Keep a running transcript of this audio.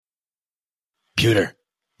Computer,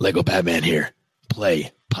 Lego Batman here.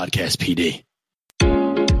 Play Podcast PD.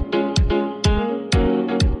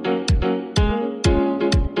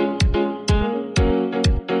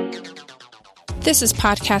 This is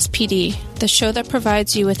Podcast PD, the show that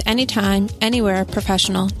provides you with anytime, anywhere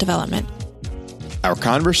professional development. Our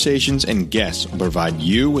conversations and guests will provide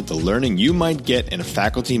you with the learning you might get in a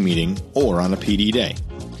faculty meeting or on a PD day.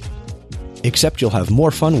 Except you'll have more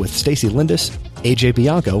fun with Stacy Lindis, AJ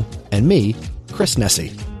Bianco, and me, Chris Nessie.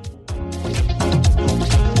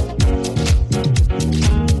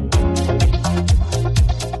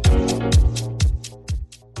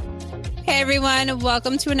 Hey everyone,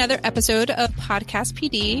 welcome to another episode of Podcast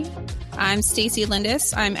PD. I'm Stacy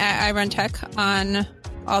Lindis. I'm at iRunTech on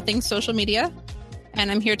all things social media. And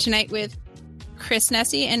I'm here tonight with Chris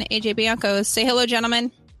Nessie and AJ Bianco. Say hello,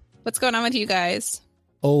 gentlemen. What's going on with you guys?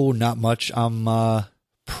 Oh, not much. I'm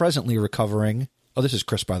presently recovering. Oh, this is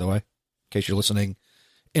Chris, by the way, in case you're listening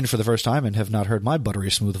in for the first time and have not heard my buttery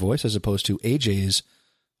smooth voice as opposed to AJ's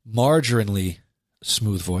margarinely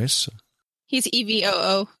smooth voice. He's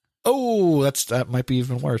EVOO. Oh, that might be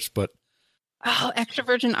even worse, but... Oh, extra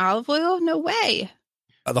virgin olive oil? No way.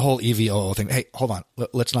 The whole EVOO thing. Hey, hold on.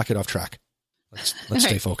 Let's not get off track. Let's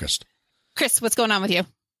stay right. Focused. Chris, what's going on with you?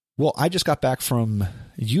 Well, I just got back from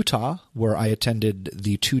Utah, where I attended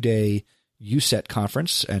the 2-day USET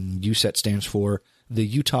conference, and USET stands for the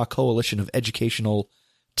Utah Coalition of Educational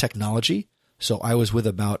Technology. So I was with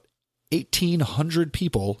about 1,800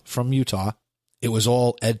 people from Utah. It was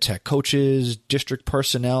all ed tech coaches, district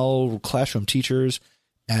personnel, classroom teachers,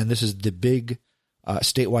 and this is the big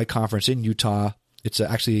statewide conference in Utah. It's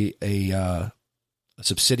actually a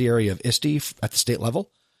subsidiary of ISTE at the state level,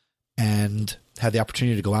 and had the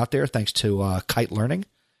opportunity to go out there thanks to Kite Learning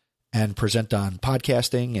and present on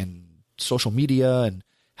podcasting and social media and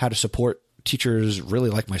how to support teachers really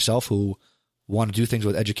like myself who want to do things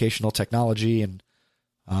with educational technology and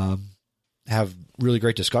have really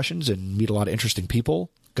great discussions and meet a lot of interesting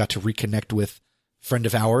people. Got to reconnect with a friend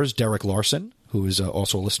of ours, Derek Larson, who is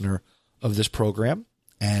also a listener of this program,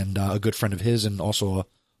 and a good friend of his and also a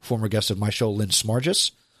former guest of my show, Lynn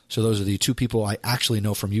Smargis. So those are the two people I actually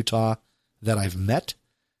know from Utah that I've met.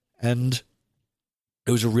 And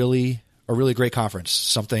it was a really great conference,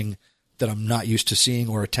 something that I'm not used to seeing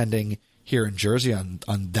or attending here in Jersey on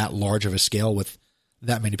that large of a scale with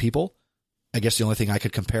that many people. I guess the only thing I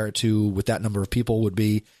could compare it to with that number of people would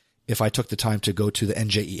be if I took the time to go to the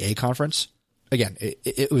NJEA conference. Again,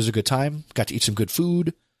 it was a good time. Got to eat some good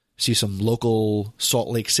food, see some local Salt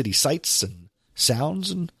Lake City sights and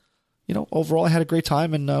sounds. And, overall I had a great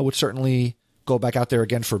time and would certainly go back out there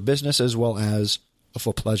again for business as well as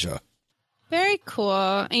for pleasure. Very cool.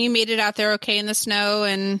 And you made it out there okay in the snow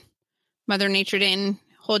and Mother Nature didn't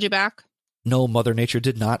hold you back? No, Mother Nature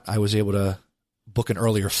did not. I was able to book an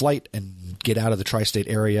earlier flight and get out of the tri-state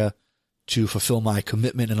area to fulfill my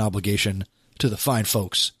commitment and obligation to the fine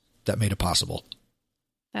folks that made it possible.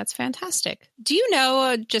 That's fantastic. Do you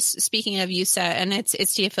know, just speaking of USET and its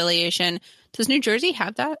ISTE affiliation, does New Jersey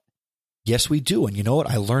have that? Yes, we do. And you know what?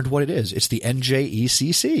 I learned what it is. It's the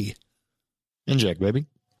NJECC. NJEC, baby.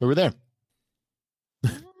 We were there.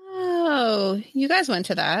 Oh, you guys went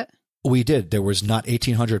to that. We did. There was not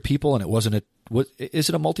 1,800 people, and it wasn't is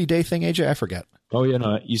it a multi-day thing, AJ? I forget. Oh, yeah,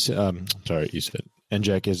 no, you said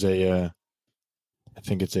NJEC is I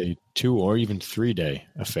think it's a 2 or even 3 day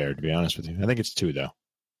affair, to be honest with you. I think it's 2, though.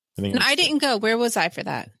 I didn't go. Where was I for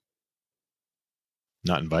that?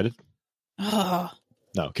 Not invited? Oh.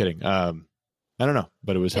 No, kidding. I don't know,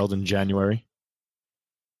 but it was held in January.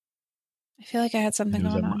 I feel like I had something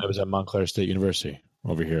going on. It was at Montclair State University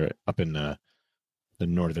over here up in the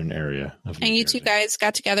northern area of New And you Jersey. two guys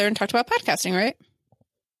got together and talked about podcasting, right?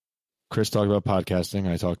 Chris talked about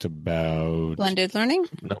podcasting. I talked about Blended learning?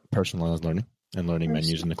 No, personalized learning and learning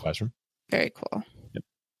menus in the classroom. Very cool. Yep.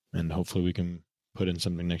 And hopefully we can put in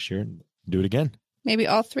something next year and do it again. Maybe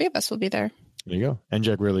all three of us will be there. There you go.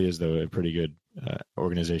 NJEC really is, though, a pretty good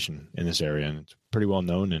organization in this area, and it's pretty well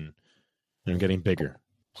known and getting bigger.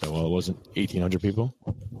 So while it wasn't 1,800 people,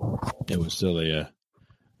 it was still a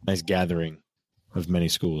nice gathering of many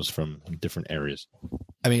schools from different areas.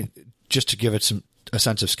 I mean, just to give it a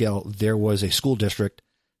sense of scale, there was a school district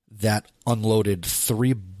that unloaded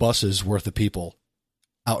 3 buses worth of people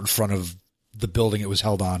out in front of the building it was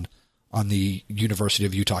held on the University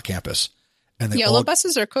of Utah campus. And Yellow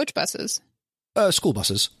buses or coach buses? School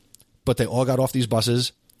buses. But they all got off these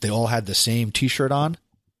buses. They all had the same T-shirt on,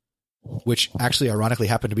 which actually ironically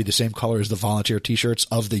happened to be the same color as the volunteer T-shirts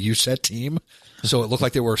of the USET team. So it looked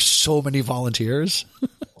like there were so many volunteers.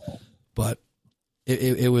 But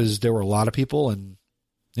there were a lot of people, and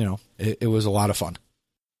it was a lot of fun.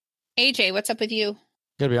 AJ, what's up with you?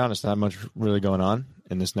 Gotta be honest, not much really going on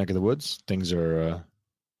in this neck of the woods. Things are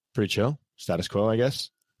pretty chill, status quo, I guess,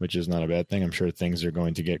 which is not a bad thing. I'm sure things are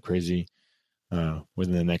going to get crazy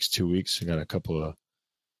within the next 2 weeks. I got a couple of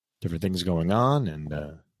different things going on, and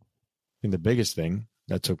I think the biggest thing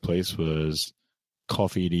that took place was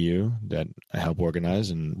Coffee EDU that I help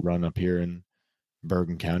organize and run up here in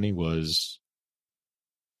Bergen County was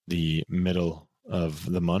the middle of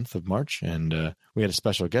the month of March, and we had a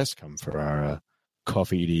special guest come for our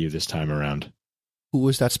Coffee EDU this time around. Who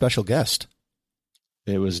was that special guest?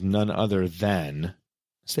 It was none other than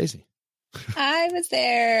Stacy. I was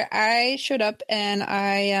there. I showed up, and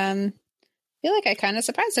I feel like I kind of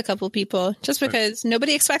surprised a couple people just because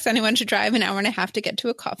nobody expects anyone to drive an hour and a half to get to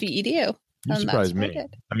a Coffee EDU. You surprised me.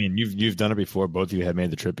 I mean, you've done it before. Both of you had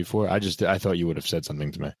made the trip before. I thought you would have said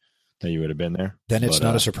something to me, that you would have been there. Then it's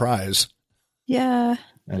not a surprise. Yeah.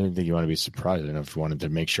 I didn't think you wanted to be surprised. I don't know if you wanted to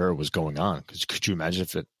make sure it was going on. Because could you imagine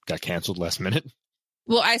if it got canceled last minute?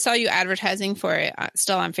 Well, I saw you advertising for it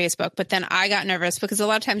still on Facebook, but then I got nervous because a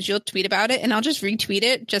lot of times you'll tweet about it and I'll just retweet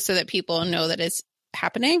it just so that people know that it's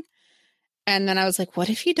happening. And then I was like, what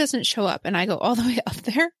if he doesn't show up? And I go all the way up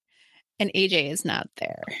there and AJ is not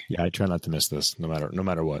there. Yeah, I try not to miss this no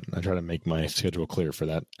matter what. I try to make my schedule clear for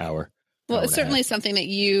that hour. Well, it's certainly something that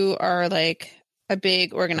you are like a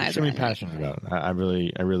big organizer. I'm extremely passionate about. I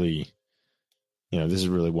really, this is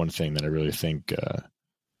really one thing that I really think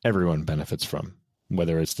everyone benefits from.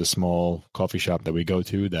 Whether it's the small coffee shop that we go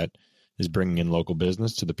to that is bringing in local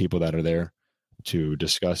business to the people that are there to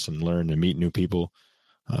discuss and learn and meet new people.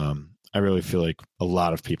 I really feel like a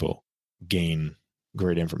lot of people gain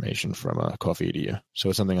great information from a Coffee EDU. So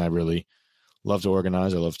it's something I really love to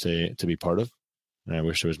organize. I love to be part of. And I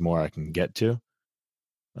wish there was more I can get to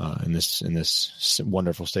in this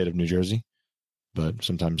wonderful state of New Jersey. But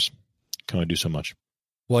sometimes can only do so much.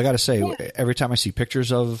 Well, I got to say, every time I see pictures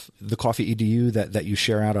of the Coffee EDU that you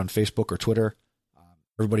share out on Facebook or Twitter,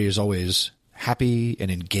 everybody is always happy and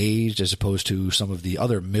engaged as opposed to some of the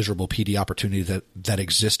other miserable PD opportunities that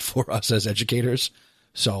exist for us as educators.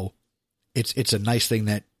 So it's a nice thing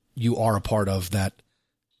that you are a part of that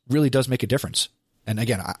really does make a difference. And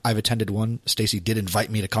again, I've attended one. Stacy did invite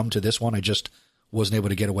me to come to this one. I just wasn't able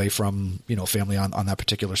to get away from, family on that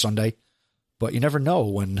particular Sunday. But you never know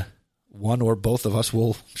when one or both of us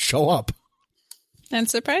will show up and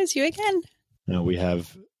surprise you again. We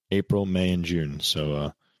have April, May, and June. So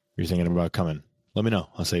if you're thinking about coming, let me know.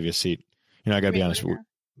 I'll save you a seat. I got to be honest.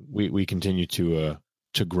 We continue to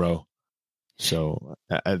grow. So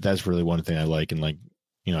that's really one thing I like. And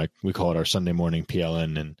we call it our Sunday morning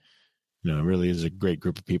PLN, and it really is a great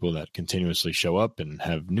group of people that continuously show up and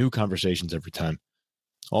have new conversations every time.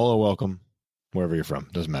 All are welcome wherever you're from.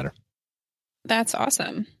 Doesn't matter. That's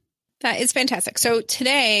awesome. That is fantastic. So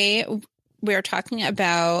today we're talking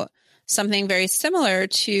about something very similar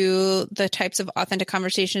to the types of authentic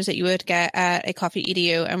conversations that you would get at a Coffee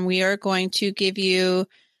EDU. And we are going to give you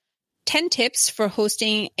 10 tips for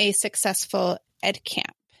hosting a successful ed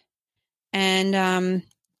camp. And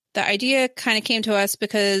the idea kind of came to us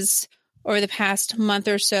because over the past month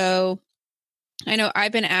or so, I know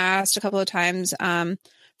I've been asked a couple of times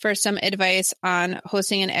for some advice on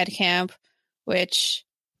hosting an ed camp, which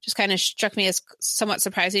just kind of struck me as somewhat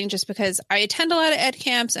surprising just because I attend a lot of ed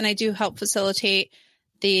camps and I do help facilitate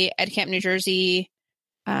the Ed Camp New Jersey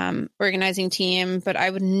organizing team, but I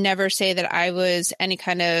would never say that I was any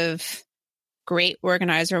kind of great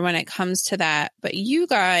organizer when it comes to that. But you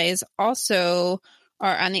guys also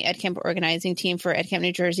are on the Ed Camp organizing team for Ed Camp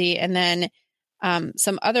New Jersey. And then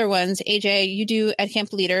some other ones. AJ, you do Ed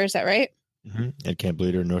Camp Leader, is that right? Mm-hmm. Ed Camp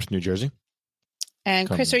Leader, North New Jersey. And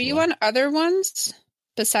Chris, are you on other ones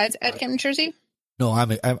besides Ed Camp New Jersey? No,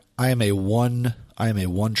 I am a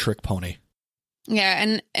one trick pony.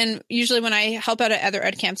 Yeah, and usually when I help out at other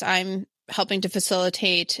ed camps, I'm helping to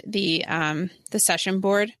facilitate the session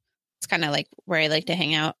board. It's kind of like where I like to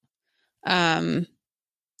hang out. Rocking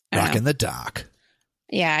the dock.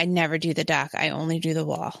 Yeah, I never do the dock. I only do the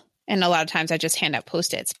wall. And a lot of times I just hand out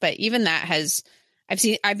Post-its. But even that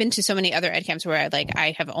I've been to so many other ed camps where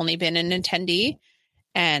I have only been an attendee,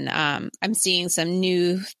 and I'm seeing some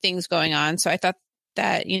new things going on. So I thought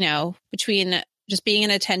that, between just being an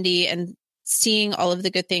attendee and seeing all of the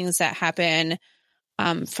good things that happen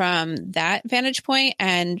from that vantage point,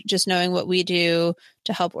 and just knowing what we do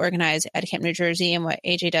to help organize Ed Camp New Jersey and what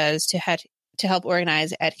AJ does to help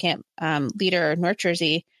organize Ed Camp Leader North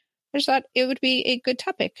Jersey, I just thought it would be a good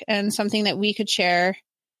topic and something that we could share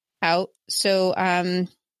out. So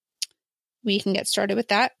we can get started with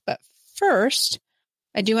that. But first,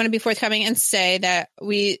 I do want to be forthcoming and say that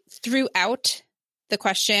we threw out the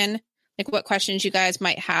question, like what questions you guys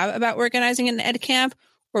might have about organizing an ed camp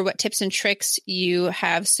or what tips and tricks you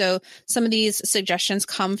have. So some of these suggestions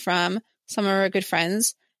come from some of our good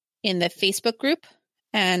friends in the Facebook group.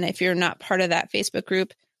 And if you're not part of that Facebook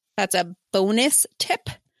group, that's a bonus tip.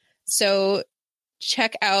 So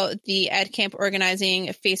check out the Ed Camp Organizing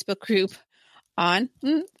Facebook group on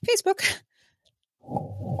Facebook.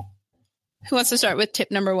 Who wants to start with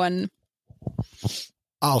tip number 1?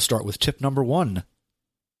 I'll start with tip number 1.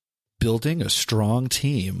 Building a strong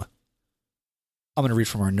team. I'm going to read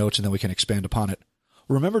from our notes and then we can expand upon it.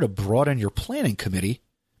 Remember to broaden your planning committee,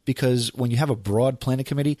 because when you have a broad planning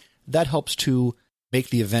committee, that helps to make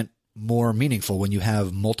the event more meaningful when you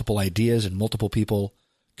have multiple ideas and multiple people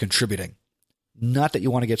contributing. Not that you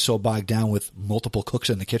want to get so bogged down with multiple cooks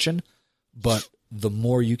in the kitchen, but the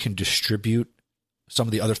more you can distribute some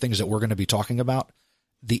of the other things that we're going to be talking about,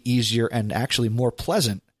 the easier and actually more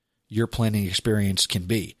pleasant your planning experience can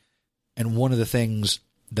be. And one of the things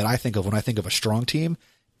that I think of when I think of a strong team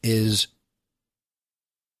is,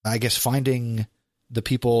 I guess, finding the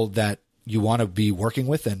people that you want to be working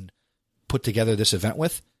with and put together this event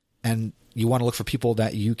with. And you want to look for people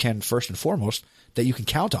that you can, first and foremost, that you can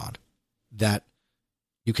count on, that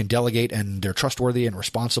you can delegate and they're trustworthy and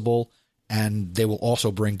responsible, and they will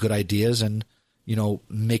also bring good ideas and,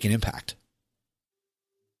 make an impact.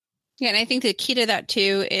 Yeah, and I think the key to that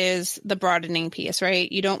too is the broadening piece,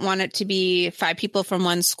 right? You don't want it to be 5 people from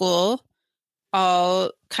one school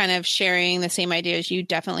all kind of sharing the same ideas. You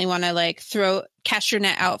definitely want to cast your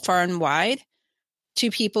net out far and wide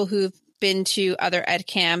to people who've been to other ed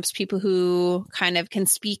camps, people who kind of can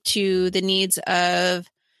speak to the needs of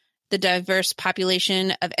the diverse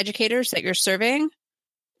population of educators that you're serving,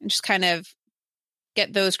 and just kind of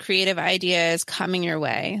get those creative ideas coming your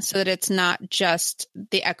way so that it's not just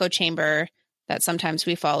the echo chamber that sometimes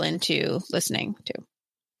we fall into listening to.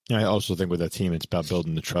 I also think with that team, it's about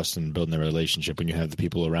building the trust and building the relationship. When you have the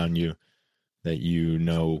people around you that you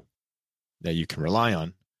know that you can rely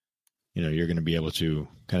on, you're going to be able to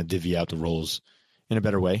kind of divvy out the roles in a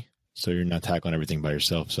better way. So you're not tackling everything by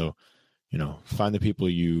yourself. So, find the people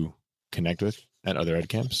you connect with at other ed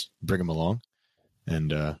camps, bring them along,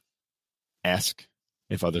 and ask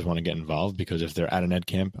if others want to get involved, because if they're at an ed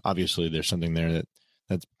camp, obviously there's something there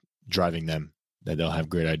that's driving them, that they'll have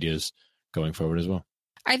great ideas going forward as well.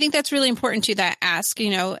 I think that's really important to that ask,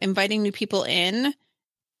 inviting new people in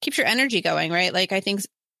keeps your energy going, right? I think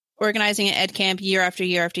organizing an ed camp year after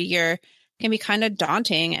year after year can be kind of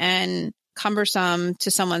daunting and cumbersome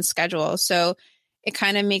to someone's schedule. So it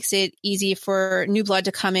kind of makes it easy for new blood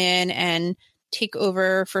to come in and take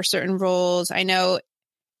over for certain roles. I know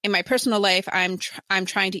in my personal life, I'm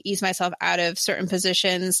trying to ease myself out of certain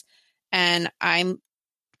positions, and I'm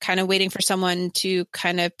kind of waiting for someone to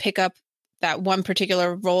kind of pick up that one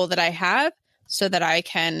particular role that I have so that I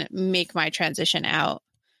can make my transition out.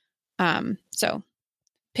 So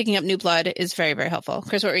picking up new blood is very, very helpful.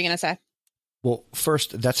 Chris, what were you going to say? Well,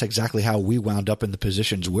 first, that's exactly how we wound up in the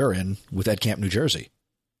positions we're in with Ed Camp New Jersey.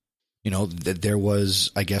 There was,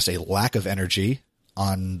 I guess, a lack of energy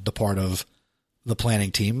on the part of the planning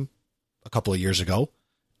team a couple of years ago.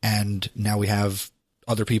 And now we have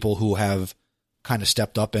other people who have kind of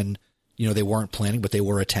stepped up and, they weren't planning, but they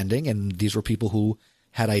were attending. And these were people who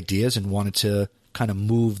had ideas and wanted to kind of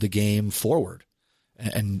move the game forward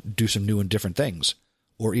and do some new and different things,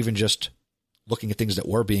 or even just looking at things that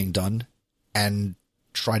were being done and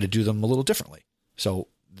try to do them a little differently. So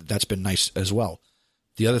that's been nice as well.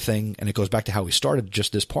 The other thing, and it goes back to how we started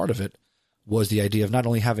just this part of it, was the idea of not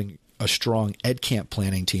only having a strong ed camp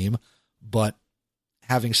planning team, but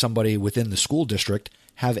having somebody within the school district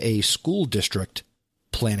have a school district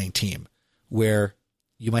planning team where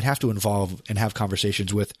you might have to involve and have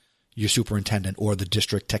conversations with your superintendent or the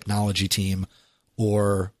district technology team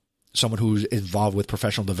or someone who's involved with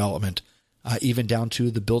professional development, even down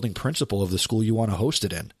to the building principal of the school you want to host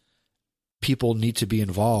it in. People need to be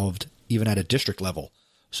involved even at a district level.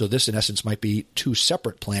 So this, in essence, might be 2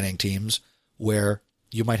 separate planning teams where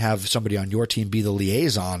you might have somebody on your team be the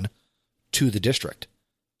liaison to the district.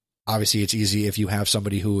 Obviously, it's easy if you have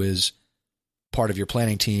somebody who is part of your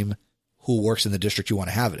planning team who works in the district you want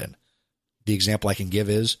to have it in. The example I can give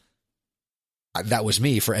is that was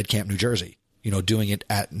me for Ed Camp New Jersey, doing it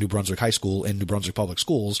at New Brunswick High School in New Brunswick Public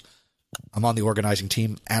Schools. I'm on the organizing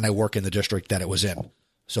team and I work in the district that it was in.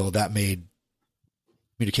 So that made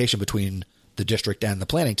communication between the district and the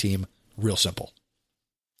planning team real simple.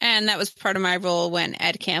 And that was part of my role when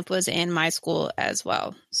Ed Camp was in my school as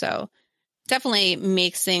well. So definitely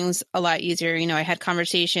makes things a lot easier. I had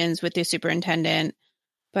conversations with the superintendent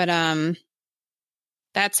But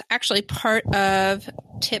that's actually part of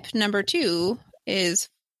tip number 2 is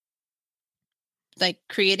like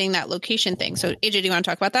creating that location thing. So AJ, do you want to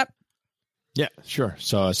talk about that? Yeah, sure.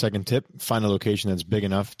 So a second tip, find a location that's big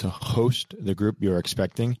enough to host the group you're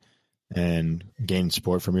expecting and gain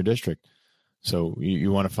support from your district. So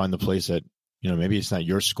you want to find the place that, maybe it's not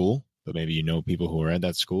your school, but maybe people who are at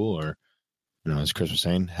that school, or, as Chris was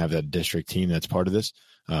saying, have that district team that's part of this.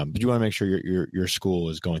 But you want to make sure your school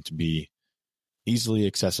is going to be easily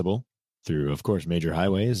accessible through, of course, major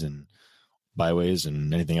highways and byways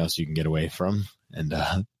and anything else you can get away from. And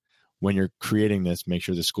when you're creating this, make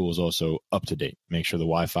sure the school is also up to date. Make sure the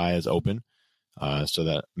Wi-Fi is open so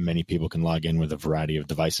that many people can log in with a variety of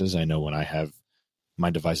devices. I know when I have my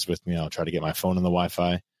devices with me, I'll try to get my phone on the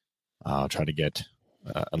Wi-Fi. I'll try to get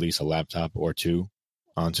at least a laptop or 2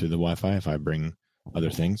 onto the Wi-Fi if I bring other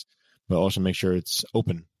things. But also make sure it's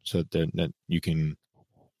open so that you can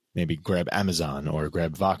maybe grab Amazon or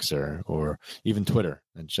grab Voxer or even Twitter.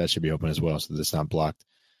 And that should be open as well so that it's not blocked.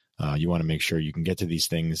 You want to make sure you can get to these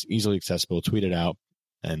things easily accessible, tweet it out.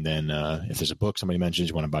 And then if there's a book somebody mentions,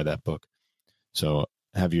 you want to buy that book. So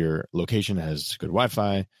have your location that has good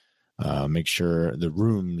Wi-Fi. Make sure the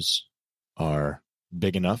rooms are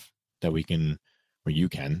big enough that you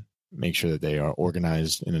can make sure that they are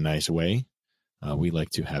organized in a nice way. We like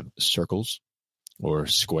to have circles or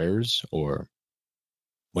squares or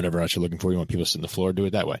whatever else you're looking for. You want people to sit on the floor, do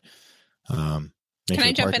it that way. Can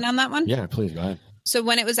I jump in on that one? Yeah, please, go ahead. So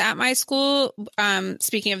when it was at my school,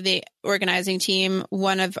 speaking of the organizing team,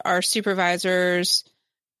 one of our supervisors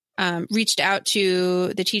reached out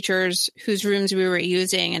to the teachers whose rooms we were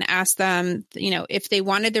using and asked them, if they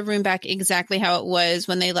wanted the room back exactly how it was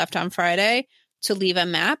when they left on Friday, to leave a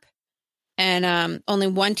map. And only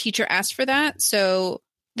one teacher asked for that. So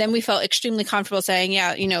then we felt extremely comfortable saying,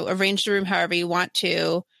 arrange the room however you want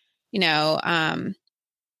to,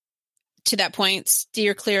 to that point,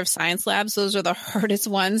 steer clear of science labs. Those are the hardest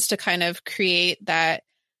ones to kind of create that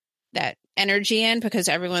energy in, because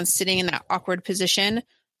everyone's sitting in that awkward position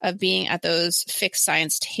of being at those fixed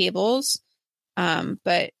science tables.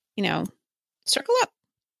 But, circle up.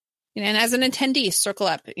 And as an attendee, circle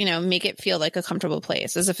up, make it feel like a comfortable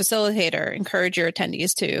place. As a facilitator, encourage your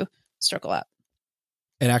attendees to circle up.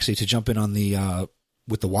 And actually, to jump in on the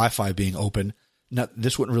with the Wi-Fi being open,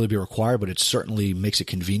 this wouldn't really be required, but it certainly makes it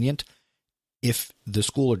convenient. If the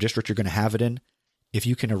school or district you're going to have it in, if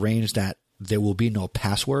you can arrange that there will be no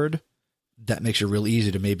password, that makes it real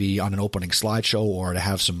easy to maybe on an opening slideshow or to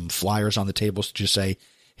have some flyers on the tables to just say,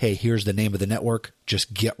 hey, here's the name of the network,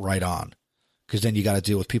 just get right on. Because then you got to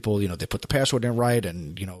deal with people, they put the password in right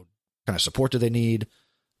and, kind of support do they need,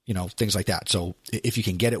 things like that. So if you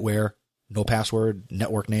can get it where no password,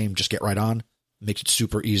 network name, just get right on, makes it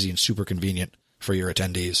super easy and super convenient for your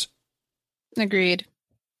attendees. Agreed.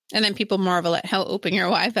 And then people marvel at how open your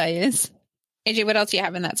Wi-Fi is. AJ, what else do you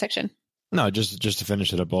have in that section? No, just to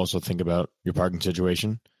finish it up, also think about your parking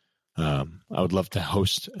situation. I would love to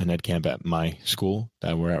host an ed camp at my school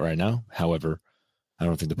that we're at right now. However, I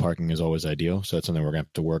don't think the parking is always ideal. So that's something we're going to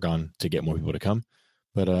have to work on to get more people to come.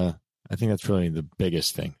 But I think that's really the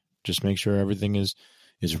biggest thing. Just make sure everything is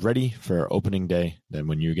ready for opening day. That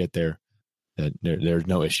when you get there, that there's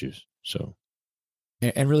no issues. So,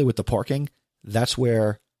 and really with the parking, that's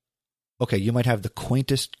where, okay, you might have the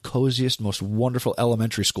quaintest, coziest, most wonderful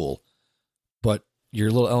elementary school, but your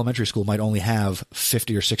little elementary school might only have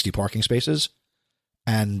 50 or 60 parking spaces.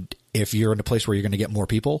 And if you're in a place where you're going to get more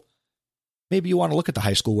people, maybe you want to look at the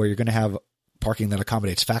high school where you're going to have parking that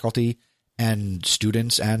accommodates faculty and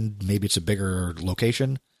students, and maybe it's a bigger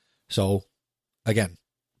location. So again,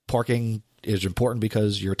 parking is important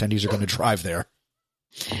because your attendees are going to drive there.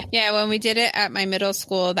 Yeah, when we did it at my middle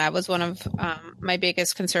school, that was one of my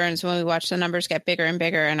biggest concerns when we watched the numbers get bigger and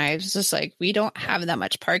bigger. And I was just like, we don't have that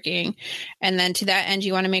much parking. And then to that end,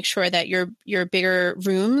 you want to make sure that your bigger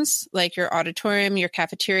rooms, like your auditorium, your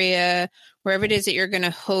cafeteria, wherever it is that you're going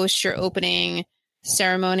to host your opening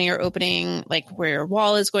ceremony or opening, like where your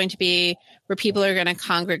wall is going to be, where people are going to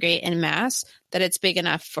congregate en masse, that it's big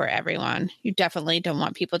enough for everyone. You definitely don't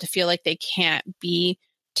want people to feel like they can't be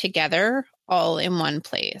together all in one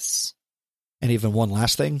place. And even one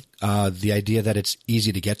last thing, the idea that it's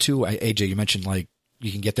easy to get to. AJ, you mentioned like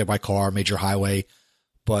you can get there by car, major highway,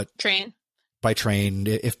 but by train,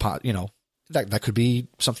 if that could be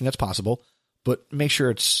something that's possible. But make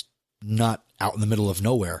sure it's not out in the middle of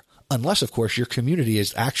nowhere, unless of course your community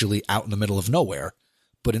is actually out in the middle of nowhere.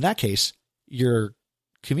 But in that case, your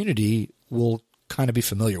community will kind of be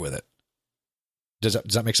familiar with it. Does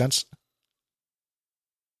that make sense?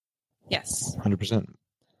 Yes. 100%.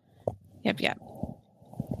 Yep.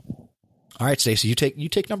 All right, Stacey, you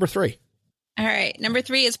take number 3. All right. Number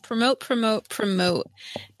 3 is promote.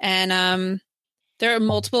 And there are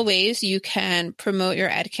multiple ways you can promote your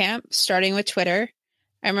EdCamp, starting with Twitter.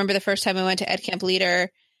 I remember the first time I went to EdCamp Leader,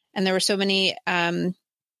 and there were so many,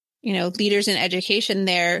 leaders in education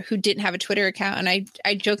there who didn't have a Twitter account. And I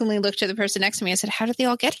jokingly looked at the person next to me and said, how did they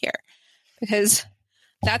all get here? Because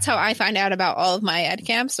that's how I find out about all of my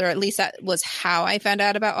EdCamps, or at least that was how I found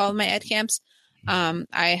out about all of my EdCamps.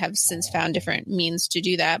 I have since found different means to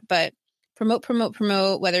do that, but promote,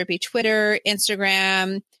 whether it be Twitter,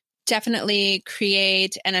 Instagram. Definitely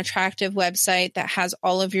create an attractive website that has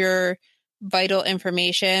all of your vital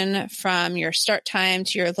information, from your start time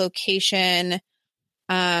to your location,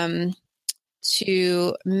 to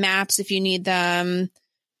maps if you need them,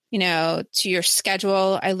 to your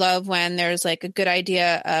schedule. I love when there's like a good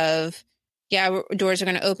idea of, doors are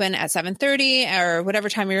going to open at 7:30 or whatever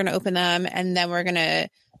time you're going to open them. And then we're going to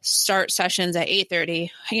start sessions at 8:30,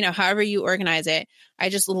 however you organize it. I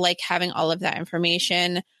just like having all of that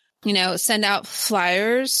information. Send out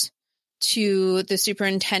flyers to the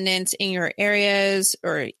superintendents in your areas,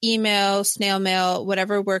 or email, snail mail,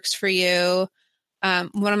 whatever works for you.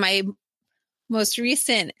 One of my most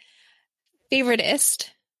recent favoritist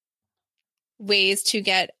ways to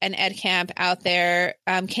get an EdCamp out there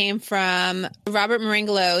came from Robert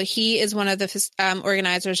Maringolo. He is one of the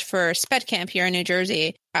organizers for SpedCamp here in New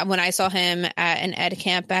Jersey. When I saw him at an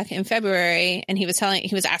EdCamp back in February, and he was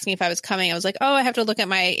asking if I was coming, I was like, oh, I have to look at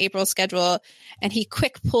my April schedule. And he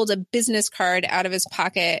quick pulled a business card out of his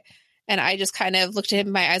pocket. And I just kind of looked at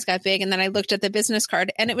him, my eyes got big. And then I looked at the business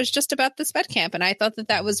card, and it was just about the SpedCamp. And I thought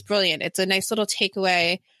that was brilliant. It's a nice little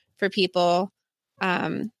takeaway for people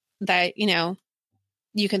that,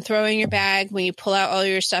 you can throw in your bag when you pull out all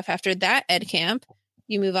your stuff after that EdCamp.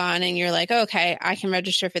 You move on and you're like, okay, I can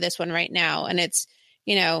register for this one right now. And it's,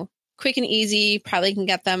 quick and easy. Probably can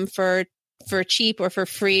get them for cheap or for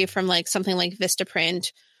free from like something like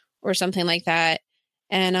Vistaprint or something like that.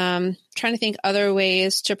 And trying to think other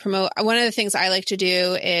ways to promote. One of the things I like to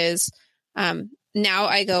do is now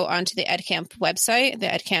I go onto the EdCamp website, the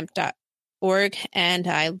edcamp.org, and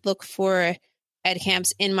I look for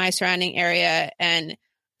EdCamps in my surrounding area. And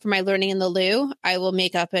for my Learning in the Lou, I will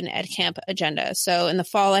make up an EdCamp agenda. So in the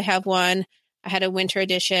fall, I have one. I had a winter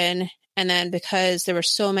edition. And then because there were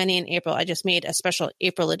so many in April, I just made a special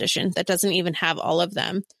April edition that doesn't even have all of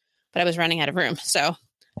them. But I was running out of room, so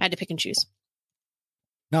I had to pick and choose.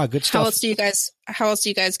 No, good stuff. How else do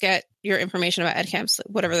you guys get your information about EdCamps?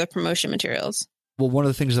 Whatever the promotion materials? Well, one of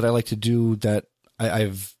the things that I like to do that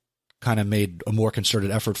I've kind of made a more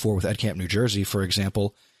concerted effort for with EdCamp New Jersey, for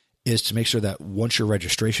example, is to make sure that once your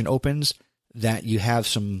registration opens, that you have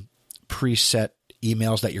some preset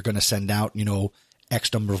emails that you're going to send out,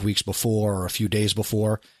 X number of weeks before or a few days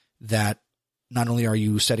before, that not only are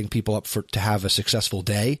you setting people up to have a successful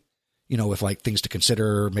day, with like things to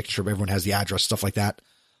consider, making sure everyone has the address, stuff like that,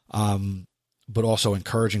 but also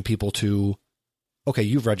encouraging people to, okay,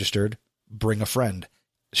 you've registered, bring a friend,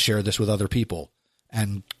 share this with other people,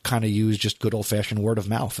 and kind of use just good old-fashioned word of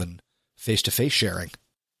mouth and face-to-face sharing.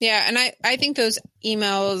 Yeah, and I think those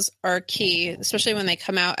emails are key, especially when they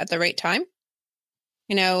come out at the right time.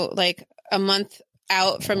 Like a month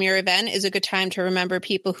out from your event is a good time to remember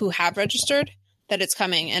people who have registered that it's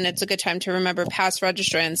coming. And it's a good time to remember past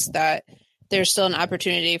registrants that there's still an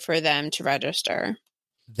opportunity for them to register.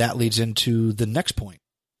 That leads into the next point,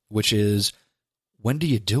 which is, when do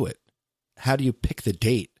you do it? How do you pick the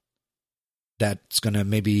date that's going to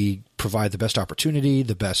maybe provide the best opportunity,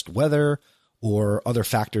 the best weather, or other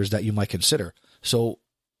factors that you might consider? So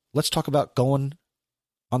let's talk about going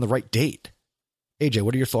on the right date. AJ,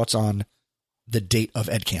 what are your thoughts on the date of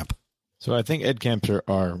EdCamp? So I think EdCamps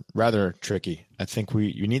are rather tricky. I think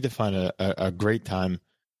you need to find a great time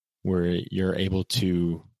where you're able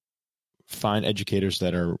to find educators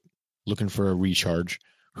that are looking for a recharge,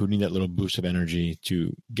 who need that little boost of energy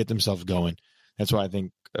to get themselves going. That's why I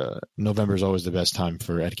think November is always the best time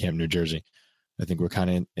for EdCamp New Jersey. I think we're kind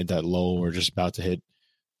of in that lull. We're just about to hit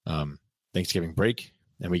Thanksgiving break,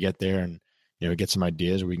 and we get there and we get some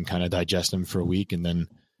ideas. We can kind of digest them for a week, and then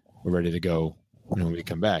we're ready to go when we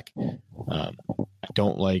come back. I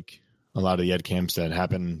don't like a lot of the EdCamps that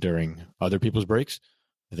happen during other people's breaks.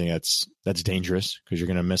 I think that's dangerous because you're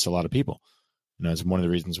going to miss a lot of people. And that's one of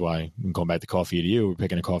the reasons why, going back to Coffee EDU, we're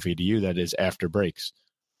picking a Coffee EDU that is after breaks.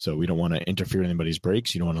 So we don't want to interfere in anybody's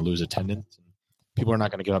breaks. You don't want to lose attendance. People are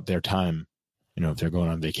not going to give up their time, if they're going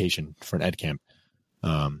on vacation for an EdCamp.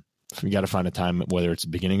 So we got to find a time, whether it's the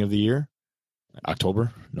beginning of the year,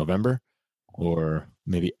 October, November, or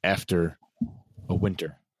maybe after a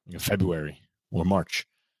winter, February or March.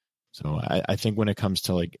 So I think when it comes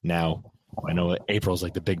to like now, I know April's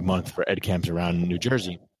like the big month for ed camps around New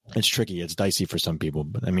Jersey. It's tricky. It's dicey for some people,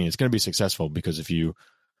 but I mean, it's going to be successful because if you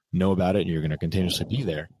know about it, you're going to continuously be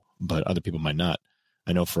there, but other people might not.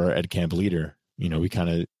 I know for our ed camp leader, we kind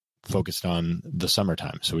of focused on the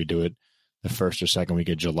summertime. So we do it the first or second week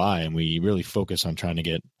of July, and we really focus on trying to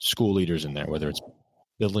get school leaders in there, whether it's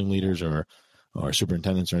building leaders or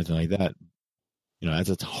superintendents or anything like that.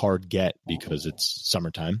 That's a hard get because it's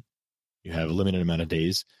summertime. You have a limited amount of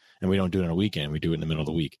days, and we don't do it on a weekend. We do it in the middle of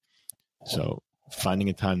the week. So finding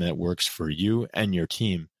a time that works for you and your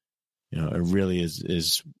team, it really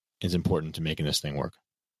is important to making this thing work.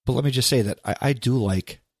 But let me just say that I do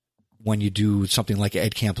like when you do something like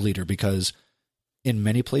Ed Camp Leader, because in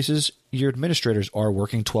many places, your administrators are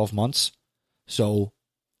working 12 months. So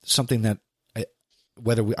something that I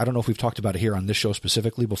don't know if we've talked about it here on this show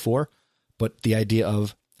specifically before, but the idea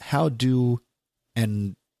of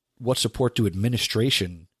what support do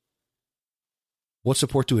administrators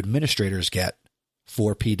get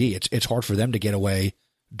for PD? It's hard for them to get away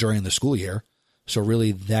during the school year. So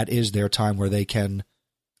really that is their time where they can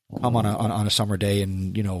come on a summer day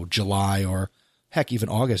in, July or heck, even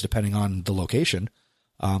August, depending on the location,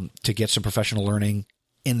 to get some professional learning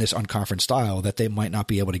in this unconference style that they might not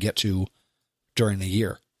be able to get to during the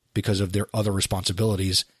year because of their other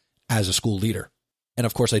responsibilities as a school leader. And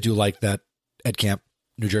of course, I do like that Ed Camp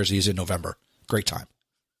New Jersey is in November. Great time.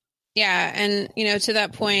 Yeah. And, to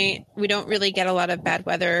that point, we don't really get a lot of bad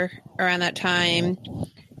weather around that time.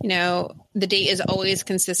 The date is always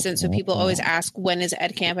consistent. So people always ask, when is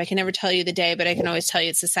Ed Camp? I can never tell you the day, but I can always tell you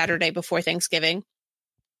it's the Saturday before Thanksgiving.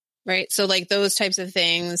 Right. So like those types of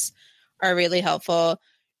things are really helpful.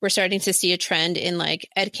 We're starting to see a trend in like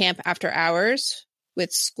Ed Camp after hours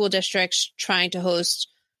with school districts trying to host,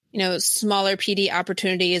 smaller PD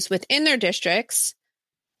opportunities within their districts.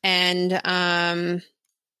 And,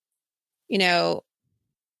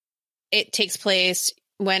 it takes place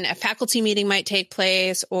when a faculty meeting might take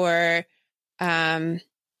place or,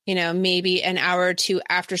 maybe an hour or two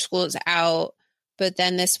after school is out. But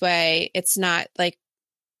then this way, it's not a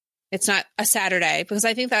Saturday, because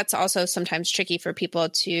I think that's also sometimes tricky for people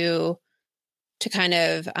to kind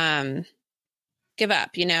of give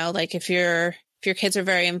up, like if your kids are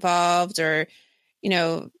very involved or,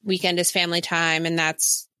 weekend is family time and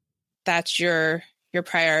that's your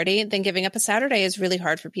priority, then giving up a Saturday is really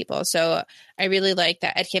hard for people. So I really like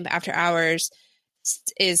that Ed Camp after hours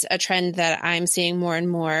is a trend that I'm seeing more and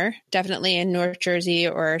more, definitely in North Jersey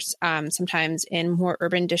or sometimes in more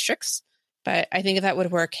urban districts. But I think that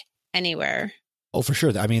would work anywhere. Oh, for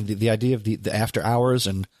sure. I mean, the idea of the after hours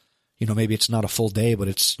and, maybe it's not a full day, but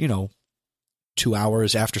it's, 2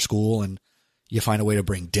 hours after school and you find a way to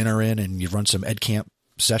bring dinner in and you run some Ed Camp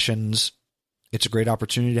sessions. It's a great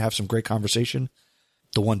opportunity to have some great conversation.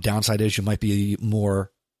 The one downside is you might be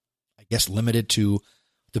more, I guess, limited to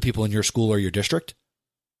the people in your school or your district,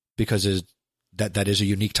 because that is a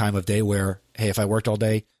unique time of day where, hey, if I worked all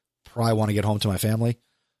day, probably want to get home to my family.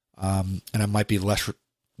 And I might be less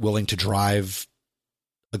willing to drive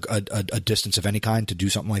a distance of any kind to do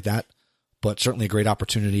something like that. But certainly a great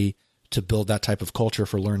opportunity to build that type of culture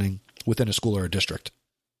for learning within a school or a district.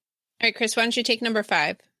 All right, Chris, why don't you take number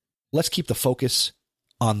 5? Let's keep the focus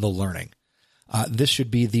on the learning. This should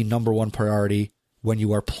be the number one priority when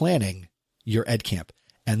you are planning your Ed Camp.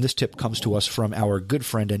 And this tip comes to us from our good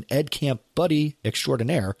friend and Ed Camp buddy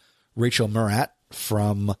extraordinaire, Rachel Murat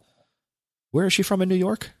from, where is she from in New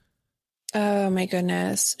York? Oh, my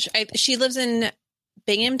goodness. She lives in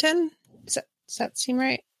Binghamton. Does that seem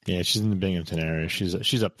right? Yeah, she's in the Binghamton area.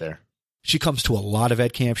 She's up there. She comes to a lot of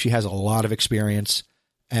Ed Camp. She has a lot of experience.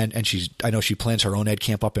 And I know she plans her own Ed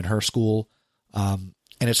Camp up in her school.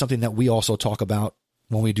 And it's something that we also talk about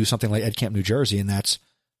when we do something like Ed Camp New Jersey, and that's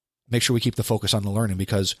make sure we keep the focus on the learning,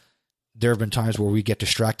 because there have been times where we get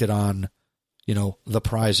distracted on, the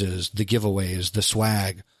prizes, the giveaways, the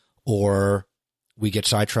swag, or we get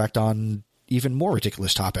sidetracked on even more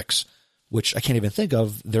ridiculous topics, which I can't even think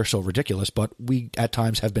of. They're so ridiculous, but we at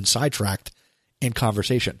times have been sidetracked in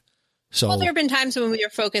conversation. So, there have been times when we are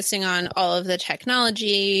focusing on all of the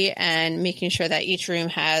technology and making sure that each room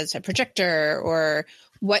has a projector or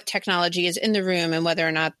what technology is in the room and whether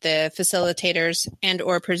or not the facilitators and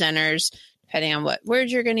or presenters, depending on what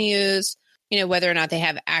words you're going to use, whether or not they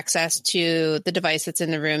have access to the device that's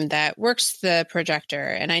in the room that works the projector.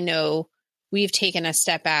 And I know we've taken a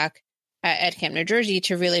step back at Ed Camp New Jersey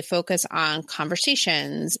to really focus on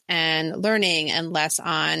conversations and learning and less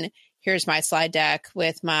on, here's my slide deck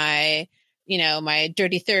with my, my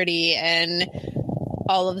Dirty 30 and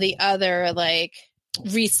all of the other like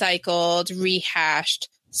recycled, rehashed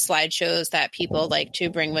slideshows that people like to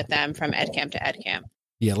bring with them from EdCamp to EdCamp.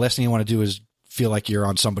 Yeah, last thing you want to do is feel like you're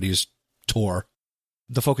on somebody's tour.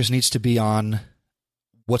 The focus needs to be on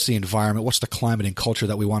what's the environment, what's the climate and culture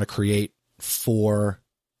that we want to create for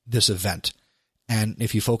this event. And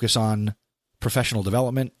if you focus on professional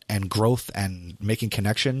development and growth and making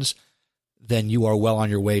connections, then you are well on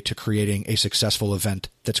your way to creating a successful event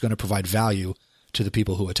that's going to provide value to the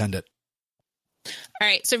people who attend it. All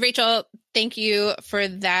right. So Rachel, thank you for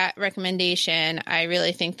that recommendation. I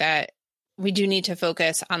really think that we do need to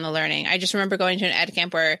focus on the learning. I just remember going to an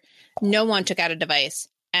EdCamp where no one took out a device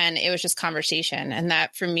and it was just conversation. And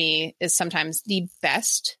that for me is sometimes the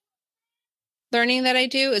best learning that I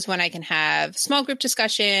do, is when I can have small group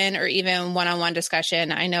discussion or even one-on-one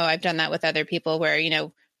discussion. I know I've done that with other people where, you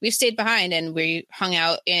know, we've stayed behind and we hung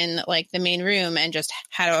out in like the main room and just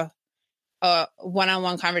had a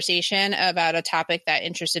one-on-one conversation about a topic that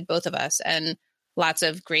interested both of us. And lots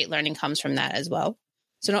of great learning comes from that as well.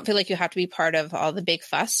 So don't feel like you have to be part of all the big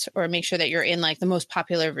fuss or make sure that you're in like the most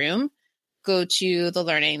popular room. Go to the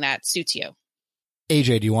learning that suits you.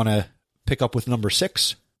 AJ, do you want to pick up with number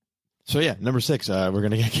 6? So yeah, number 6, we're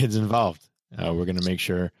going to get kids involved. We're going to make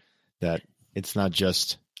sure that it's not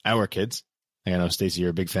just our kids. I know, Stacey, you're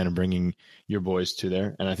a big fan of bringing your boys to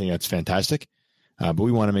there, and I think that's fantastic. But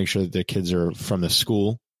we want to make sure that the kids are from the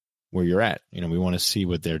school where you're at. You know, we want to see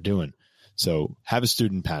what they're doing. So have a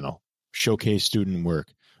student panel, showcase student work.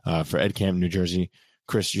 For EdCamp New Jersey,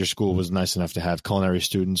 Chris, your school was nice enough to have culinary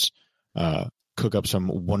students cook up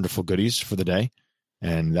some wonderful goodies for the day.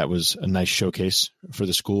 And that was a nice showcase for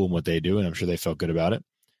the school and what they do. And I'm sure they felt good about it.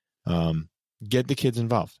 Get the kids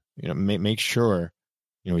involved. You know, make sure,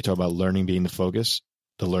 you know, we talk about learning being the focus.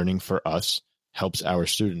 The learning for us helps our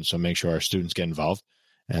students. So make sure our students get involved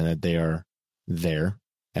and that they are there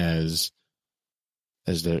as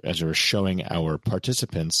they're showing our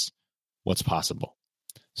participants what's possible.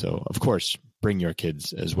 So, of course, bring your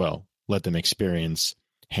kids as well. Let them experience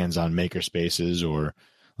hands-on maker spaces, or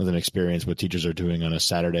let them experience what teachers are doing on a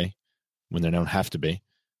Saturday when they don't have to be.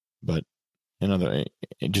 But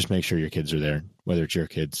just make sure your kids are there, whether it's your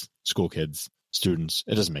kids, school kids, students.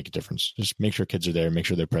 It doesn't make a difference. Just make sure kids are there. Make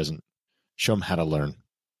sure they're present. Show them how to learn.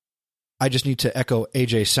 I just need to echo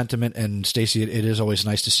AJ's sentiment. And Stacey, it is always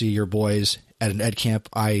nice to see your boys at an EdCamp.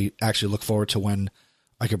 I actually look forward to when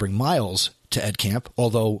I could bring Miles to EdCamp,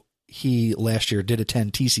 although he last year did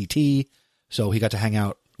attend TCT, so he got to hang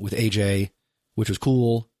out with AJ, which was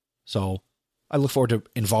cool. So I look forward to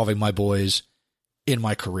involving my boys in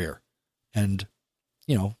my career. And,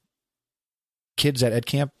 you know, kids at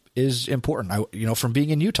EdCamp is important. From being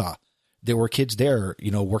in Utah, there were kids there,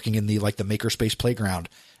 you know, working in the Makerspace playground,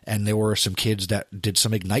 and there were some kids that did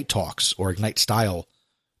some Ignite talks or Ignite style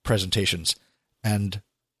presentations. And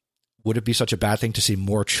would it be such a bad thing to see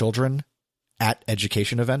more children at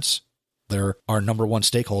education events? They're our number one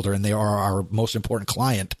stakeholder, and they are our most important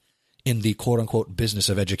client in the quote unquote business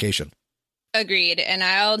of education. Agreed. And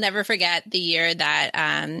I'll never forget the year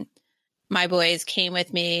that my boys came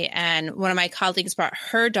with me, and one of my colleagues brought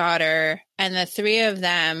her daughter, and the three of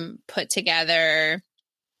them put together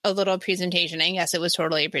a little presentation. And yes, it was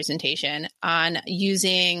totally a presentation on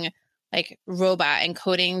using like robot and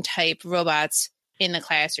coding type robots in the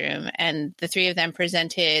classroom. And the three of them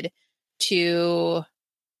presented to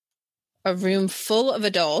a room full of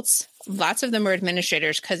adults. Lots of them were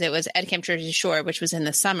administrators because it was EdCamp Jersey Shore, which was in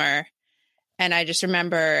the summer. And I just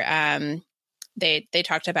remember they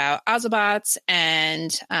talked about Ozobots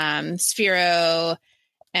and Sphero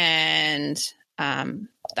and the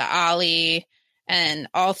Ollie, and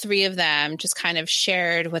all three of them just kind of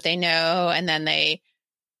shared what they know. And then they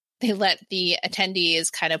let the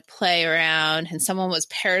attendees kind of play around, and someone was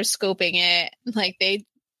periscoping it. Like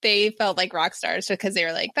they felt like rock stars because they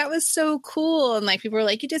were like, that was so cool. And like people were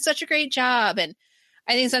like, you did such a great job. And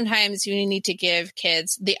I think sometimes you need to give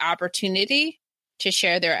kids the opportunity to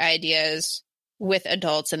share their ideas with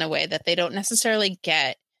adults in a way that they don't necessarily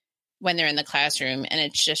get when they're in the classroom and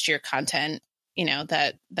it's just your content, you know,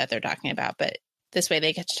 that they're talking about. But this way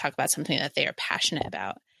they get to talk about something that they are passionate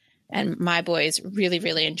about. And my boys really,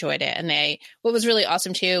 really enjoyed it. And what was really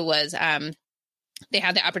awesome too was they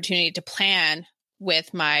had the opportunity to plan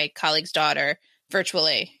with my colleague's daughter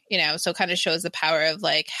virtually, you know, so it kind of shows the power of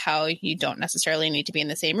like how you don't necessarily need to be in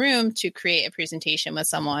the same room to create a presentation with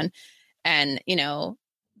someone. And, you know,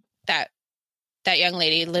 that young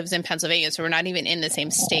lady lives in Pennsylvania, so we're not even in the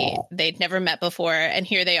same state. They'd never met before. And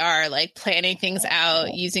here they are like planning things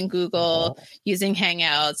out using Google, using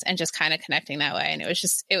Hangouts, and just kind of connecting that way. And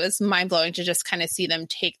it was mind blowing to just kind of see them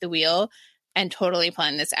take the wheel and totally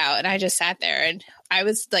plan this out. And I just sat there and I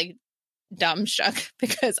was like dumbstruck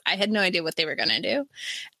because I had no idea what they were going to do.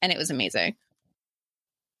 And it was amazing.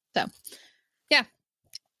 So, yeah,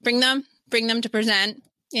 bring them to present,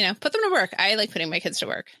 put them to work. I like putting my kids to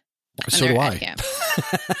work. So do I.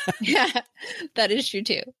 Yeah, that is true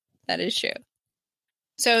too. That is true.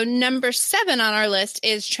 So number 7 on our list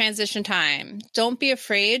is transition time. Don't be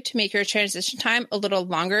afraid to make your transition time a little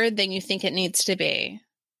longer than you think it needs to be.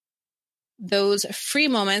 Those free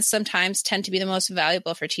moments sometimes tend to be the most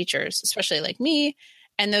valuable for teachers, especially like me,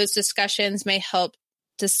 and those discussions may help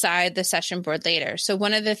decide the session board later. So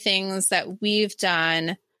one of the things that we've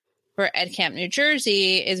done for EdCamp New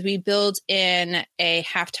Jersey is we build in a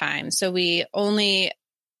halftime. So we only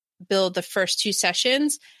build the first 2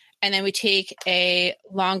 sessions, and then we take a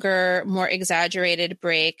longer, more exaggerated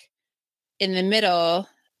break in the middle,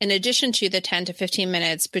 in addition to the 10 to 15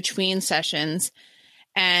 minutes between sessions.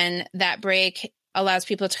 And that break allows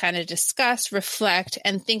people to kind of discuss, reflect,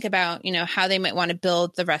 and think about, how they might want to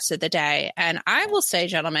build the rest of the day. And I will say,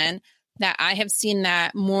 gentlemen, that I have seen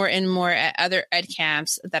that more and more at other ed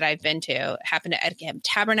camps that I've been to. It happened at EdCamp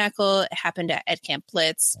Tabernacle. It happened at EdCamp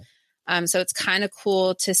Blitz. So it's kind of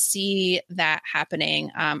cool to see that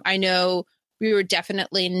happening. I know we were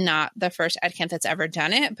definitely not the first EdCamp that's ever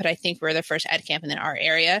done it, but I think we're the first EdCamp in our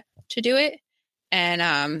area to do it.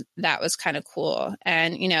 And that was kind of cool.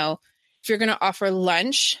 And, if you're going to offer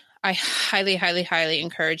lunch, I highly, highly, highly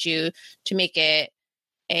encourage you to make it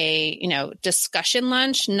a, discussion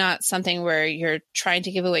lunch, not something where you're trying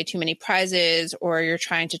to give away too many prizes or you're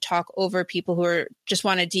trying to talk over people who just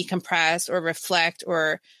want to decompress or reflect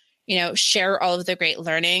or, share all of the great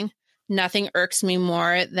learning. Nothing irks me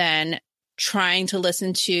more than trying to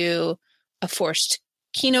listen to a forced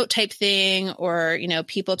keynote type thing or,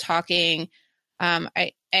 people talking.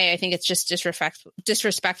 I think it's just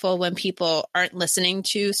disrespectful when people aren't listening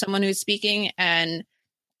to someone who's speaking, and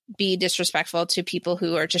be disrespectful to people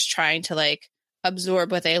who are just trying to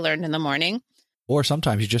absorb what they learned in the morning. Or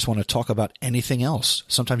sometimes you just want to talk about anything else.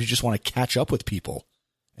 Sometimes you just want to catch up with people.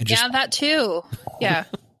 And just, yeah, that too. Yeah.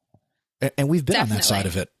 And we've been on that side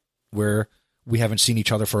of it where we haven't seen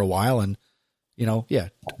each other for a while. And,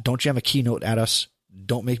 don't jam a keynote at us.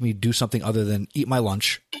 Don't make me do something other than eat my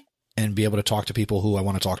lunch and be able to talk to people who I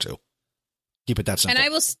want to talk to. Keep it that simple. And I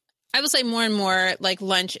will say more and more,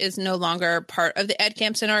 lunch is no longer part of the ed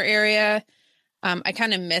camps in our area. I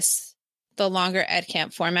kind of miss the longer ed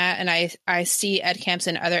camp format, and I see ed camps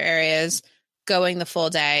in other areas going the full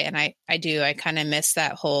day, and I kind of miss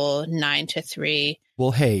that whole 9 to 3.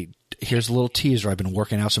 Well, hey, here's a little teaser. I've been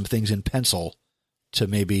working out some things in pencil to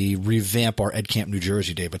maybe revamp our EdCamp New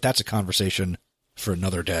Jersey day, but that's a conversation for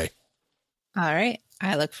another day. All right.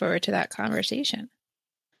 I look forward to that conversation.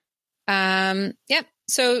 Yep.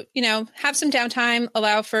 So, have some downtime,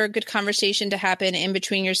 allow for good conversation to happen in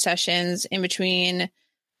between your sessions, in between,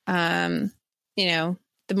 the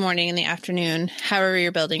morning and the afternoon, however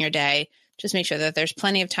you're building your day. Just make sure that there's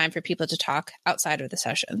plenty of time for people to talk outside of the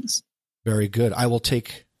sessions. Very good. I will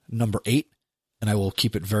take number 8 and I will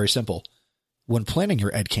keep it very simple. When planning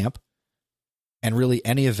your ed camp and really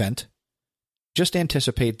any event, just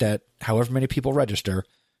anticipate that however many people register,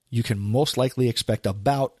 you can most likely expect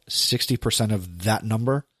about 60% of that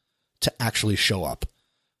number to actually show up.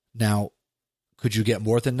 Now, could you get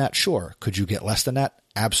more than that? Sure. Could you get less than that?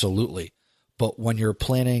 Absolutely. But when you're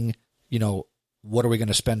planning, what are we going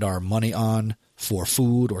to spend our money on for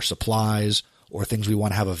food or supplies or things we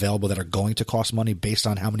want to have available that are going to cost money based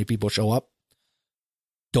on how many people show up,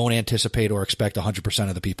 don't anticipate or expect 100%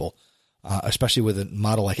 of the people, especially with a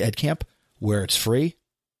model like EdCamp where it's free.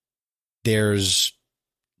 There's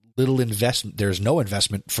little investment. There's no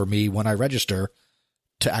investment for me when I register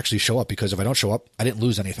to actually show up, because if I don't show up, I didn't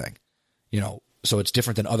lose anything, so it's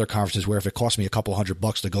different than other conferences where if it costs me a couple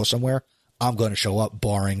 $100 to go somewhere, I'm going to show up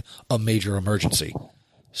barring a major emergency.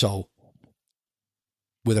 So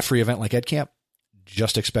with a free event like EdCamp,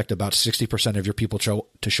 just expect about 60% of your people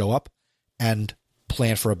to show up and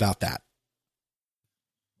plan for about that.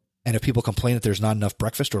 And if people complain that there's not enough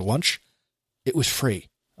breakfast or lunch, it was free.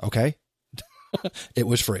 Okay. It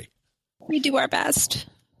was free. We do our best.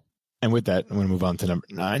 And with that, I'm going to move on to number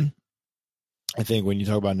 9. I think when you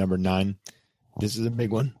talk about number 9, this is a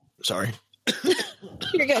big one. Sorry.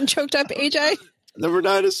 You're getting choked up, AJ. Number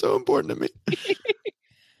 9 is so important to me.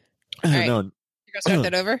 All right. No. You're going to start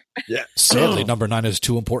that over? Yeah. Sadly, number 9 is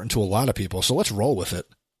too important to a lot of people. So let's roll with it.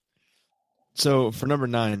 So for number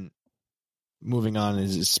 9, moving on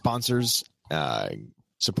is sponsors,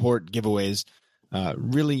 support, giveaways.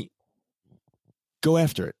 Really go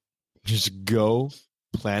after it. Just go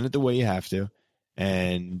plan it the way you have to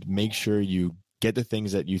and make sure you get the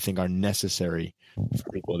things that you think are necessary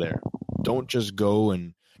for people there. don't just go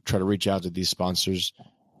and try to reach out to these sponsors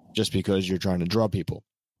just because you're trying to draw people.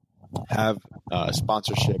 Have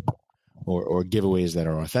sponsorship or giveaways that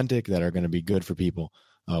are authentic, that are going to be good for people.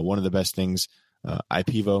 One of the best things,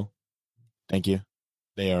 IPEVO, thank you.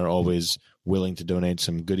 They are always willing to donate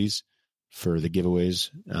some goodies for the giveaways.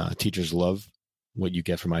 Teachers love what you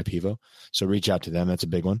get from IPEVO, so reach out to them. That's a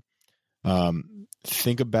big one.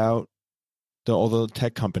 Think about all the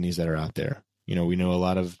tech companies that are out there. We know a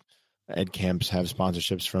lot of ed camps have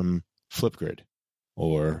sponsorships from Flipgrid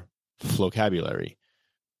or Flocabulary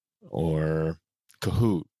or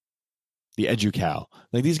Kahoot, the EduCal.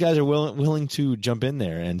 Like, these guys are willing to jump in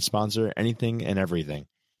there and sponsor anything and everything.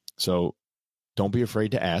 So don't be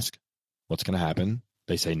afraid to ask what's going to happen.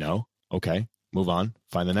 They say no. Okay, move on,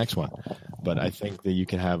 find the next one. But I think that you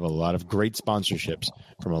can have a lot of great sponsorships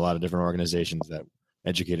from a lot of different organizations that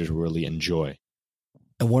educators really enjoy.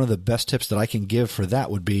 And one of the best tips that I can give for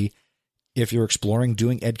that would be, if you're exploring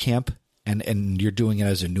doing ed camp and you're doing it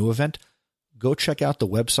as a new event, go check out the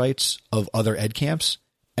websites of other ed camps.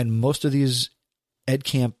 And most of these ed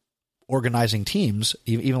camp organizing teams,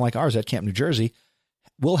 even like ours, Ed Camp New Jersey,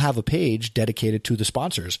 will have a page dedicated to the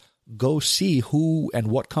sponsors. Go see who and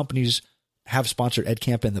what companies have sponsored ed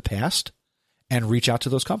camp in the past and reach out to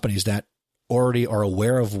those companies that already are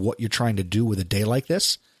aware of what you're trying to do with a day like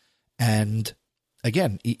this. And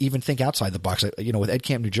again, even think outside the box. With Ed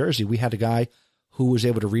Camp New Jersey, we had a guy who was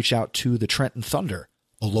able to reach out to the Trenton Thunder,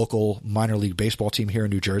 a local minor league baseball team here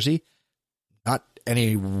in New Jersey, not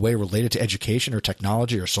any way related to education or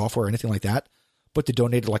technology or software or anything like that, but they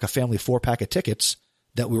donated like a family 4-pack of tickets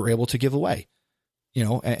that we were able to give away,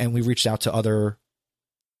 and we reached out to other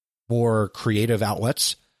more creative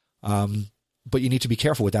outlets. But you need to be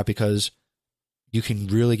careful with that, because you can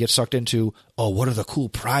really get sucked into, what are the cool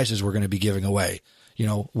prizes we're going to be giving away?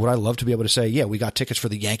 Would I love to be able to say, yeah, we got tickets for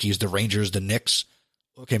the Yankees, the Rangers, the Knicks.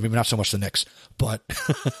 Okay, maybe not so much the Knicks, but,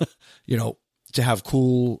 to have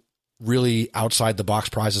cool, really outside the box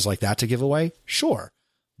prizes like that to give away. Sure.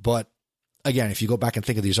 But again, if you go back and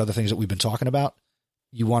think of these other things that we've been talking about,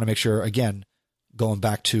 you want to make sure, again, going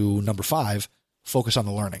back to number 5, focus on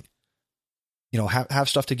the learning. Have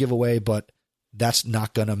stuff to give away, but that's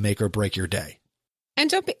not going to make or break your day. And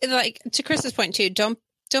don't be, to Chris's point too, don't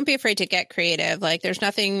be afraid to get creative. Like, there's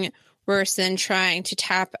nothing worse than trying to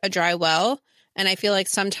tap a dry well. And I feel like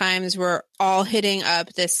sometimes we're all hitting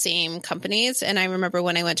up the same companies. And I remember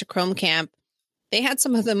when I went to Chrome Camp, they had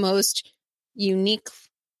some of the most unique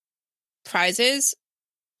prizes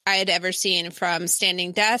I had ever seen, from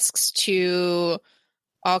standing desks to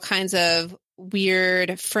all kinds of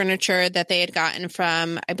weird furniture that they had gotten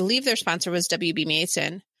from, I believe their sponsor was WB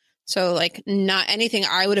Mason. So not anything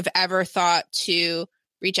I would have ever thought to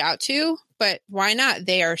reach out to, but why not?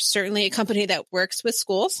 They are certainly a company that works with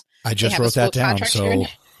schools. I just wrote that down, so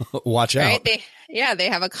watch out. Right? They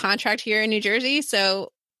have a contract here in New Jersey.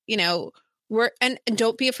 So, work and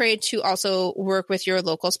don't be afraid to also work with your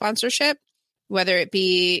local sponsorship, whether it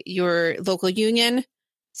be your local union.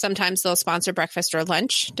 Sometimes they'll sponsor breakfast or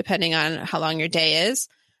lunch, depending on how long your day is.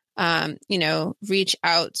 Reach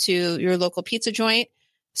out to your local pizza joint,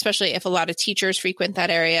 especially if a lot of teachers frequent that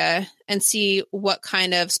area, and see what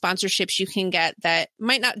kind of sponsorships you can get that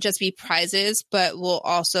might not just be prizes, but will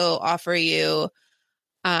also offer you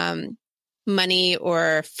money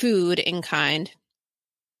or food in kind.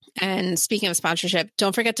 And speaking of sponsorship,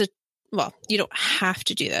 don't forget to, you don't have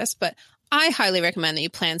to do this, but I highly recommend that you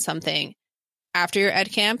plan something after your ed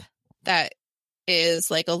camp that is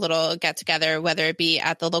like a little get together, whether it be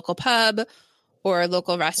at the local pub or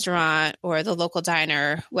local restaurant or the local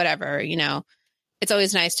diner, whatever. It's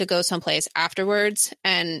always nice to go someplace afterwards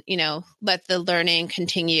and, let the learning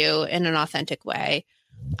continue in an authentic way,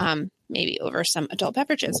 maybe over some adult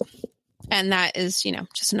beverages. And that is,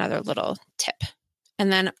 just another little tip.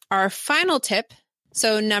 And then our final tip,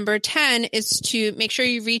 so number 10, is to make sure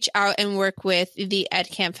you reach out and work with the Ed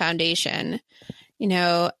Camp Foundation.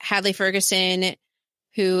 Hadley Ferguson,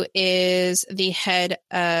 who is the head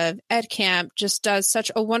of Ed Camp, just does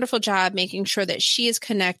such a wonderful job making sure that she is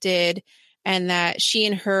connected and that she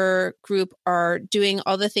and her group are doing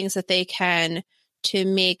all the things that they can to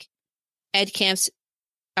make ed camps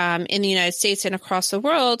in the United States and across the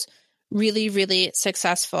world really, really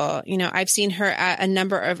successful. I've seen her at a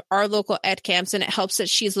number of our local ed camps, and it helps that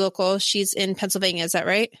she's local. She's in Pennsylvania. Is that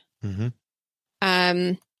right? Mm-hmm.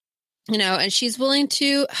 And she's willing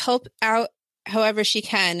to help out however she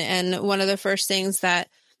can. And one of the first things that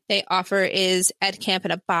they offer is Ed Camp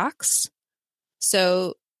in a Box.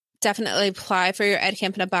 So definitely apply for your Ed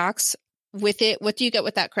Camp in a Box. With it, what do you get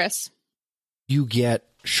with that, Chris? You get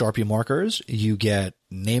Sharpie markers, you get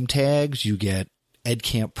name tags, you get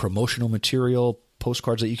EdCamp promotional material,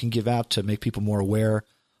 postcards that you can give out to make people more aware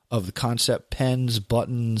of the concept, pens,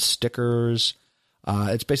 buttons, stickers.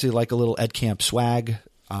 It's basically like a little EdCamp swag.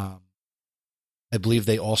 I believe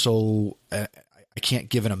they also, I can't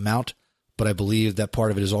give an amount, but I believe that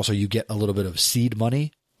part of it is also you get a little bit of seed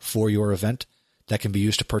money for your event that can be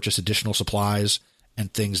used to purchase additional supplies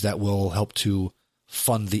and things that will help to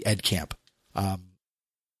fund the EdCamp.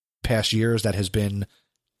 Past years, that has been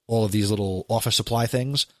all of these little office supply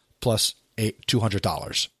things plus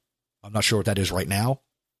 $200. I'm not sure what that is right now.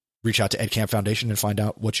 Reach out to EdCamp Foundation and find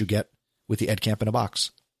out what you get with the EdCamp in a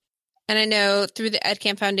box. And I know through the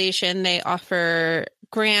EdCamp Foundation, they offer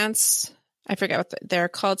grants. I forget what they're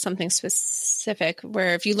called, something specific,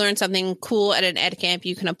 where if you learn something cool at an EdCamp,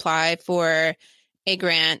 you can apply for a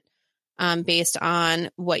grant based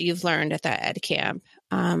on what you've learned at that EdCamp.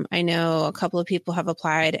 I know a couple of people have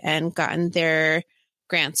applied and gotten their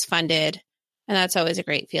grants funded, and that's always a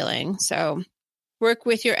great feeling. So work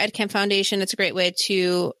with your EdCamp Foundation. It's a great way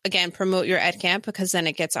to, again, promote your EdCamp, because then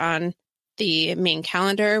it gets on the main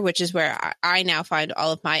calendar, which is where I now find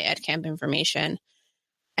all of my EdCamp information.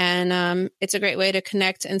 And it's a great way to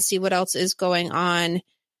connect and see what else is going on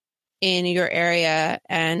in your area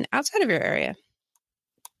and outside of your area.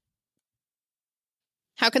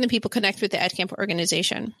 How can the people connect with the EdCamp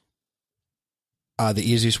organization? The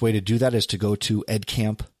easiest way to do that is to go to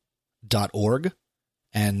edcamp.org,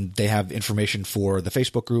 and they have information for the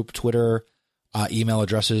Facebook group, Twitter, email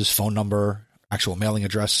addresses, phone number, actual mailing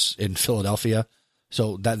address in Philadelphia.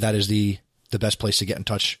 So that is the best place to get in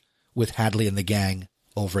touch with Hadley and the gang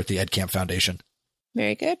over at the EdCamp Foundation.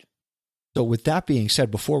 Very good. So with that being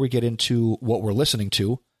said, before we get into what we're listening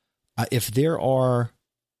to, if there are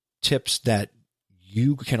tips that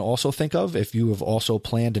you can also think of, if you have also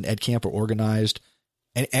planned an EdCamp or organized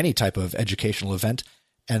any type of educational event,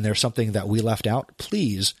 and there's something that we left out,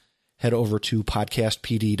 please head over to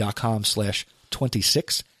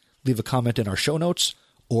podcastpd.com/26. Leave a comment in our show notes,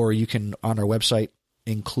 or you can, on our website,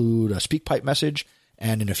 include a SpeakPipe message,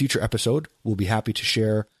 and in a future episode, we'll be happy to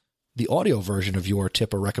share the audio version of your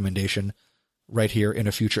tip or recommendation right here in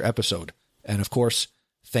a future episode. And of course,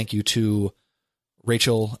 thank you to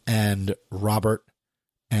Rachel and Robert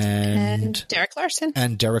and Derek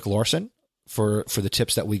Larson for the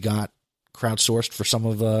tips that we got crowdsourced for some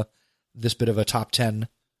of this bit of a top 10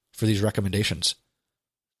 for these recommendations.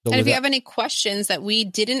 So and if you have any questions that we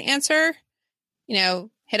didn't answer,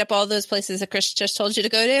 hit up all those places that Chris just told you to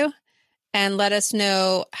go to and let us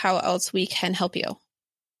know how else we can help you.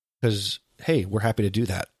 Because, hey, we're happy to do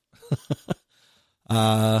that.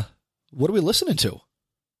 What are we listening to?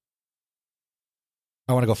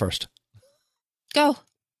 I want to go first. Go.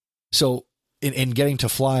 So in getting to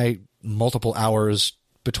fly multiple hours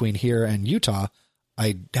between here and Utah,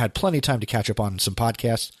 I had plenty of time to catch up on some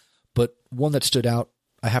podcasts, but one that stood out,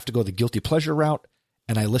 I have to go the guilty pleasure route,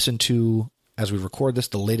 and I listened to, as we record this,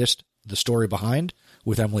 the latest, The Story Behind,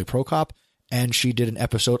 with Emily Prokop, and she did an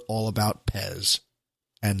episode all about Pez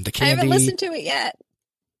and the candy. I haven't listened to it yet.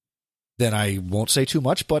 Then I won't say too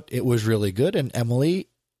much, but it was really good, and Emily,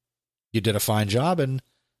 you did a fine job, and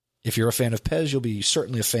if you're a fan of Pez, you'll be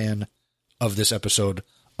certainly a fan of this episode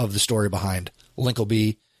of The Story Behind. Link will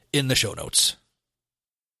be in the show notes.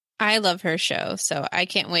 I love her show, so I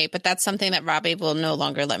can't wait. But that's something that Robbie will no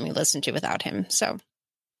longer let me listen to without him. So,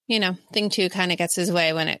 Thing 2 kind of gets his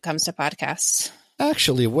way when it comes to podcasts.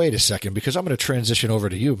 Actually, wait a second, because I'm going to transition over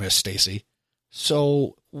to you, Miss Stacy.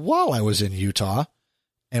 So while I was in Utah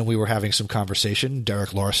and we were having some conversation,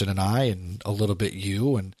 Derek Larson and I, and a little bit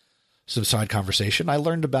you, and some side conversation, I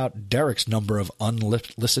learned about Derek's number of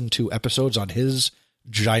unlistened to episodes on his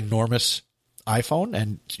ginormous iPhone,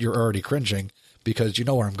 and you're already cringing because you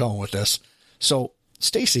know where I'm going with this. So,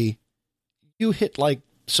 Stacy, you hit like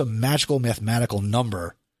some magical mathematical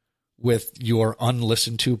number with your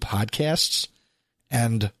unlistened to podcasts,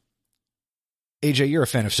 and AJ, you're a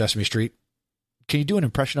fan of Sesame Street. Can you do an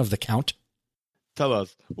impression of the count? Tell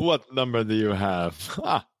us, what number do you have?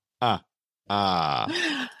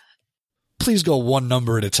 Please go one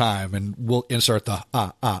number at a time, and we'll insert the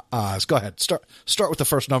ahs. Go ahead. Start with the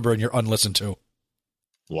first number in your unlistened to.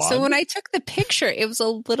 One? So when I took the picture, it was a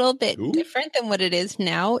little bit different than what it is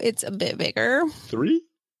now. It's a bit bigger. 3?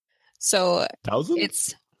 So 1,000?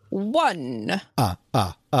 It's 1.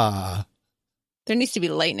 There needs to be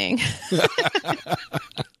lightning.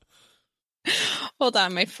 Hold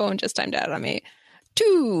on, my phone just timed out on me.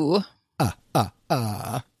 2.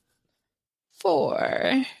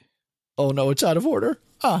 4. Oh no, it's out of order.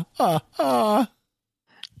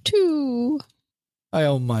 2.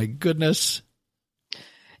 Oh my goodness.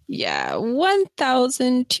 Yeah,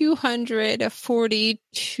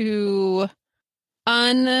 1,242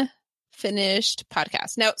 unfinished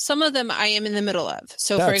podcasts. Now, some of them I am in the middle of.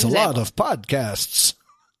 So, for That's example, a lot of podcasts.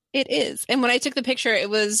 It is. And when I took the picture, it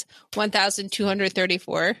was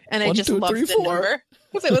 1,234. And I just loved the number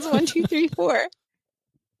because it was 1, 2, 3, 4.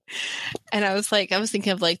 And I was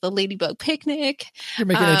thinking of like the Ladybug Picnic. You're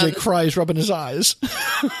making AJ cry. He's rubbing his eyes.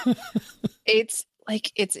 It's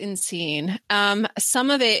insane.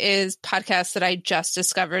 Some of it is podcasts that I just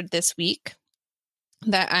discovered this week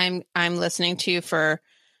that I'm listening to for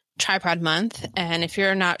Tripod Month. And if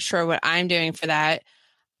you're not sure what I'm doing for that,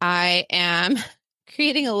 I am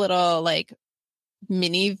creating a little like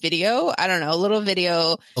mini video. I don't know, a little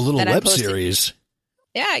video. A little web series.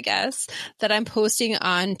 Yeah, I guess. That I'm posting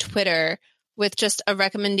on Twitter with just a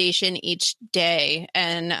recommendation each day.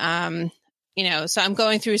 And, so I'm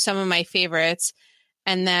going through some of my favorites.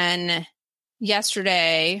 And then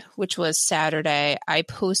yesterday, which was Saturday, I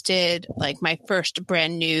posted like my first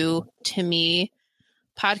brand new to me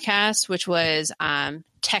podcast, which was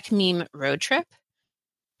Tech Meme Road Trip.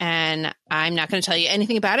 And I'm not going to tell you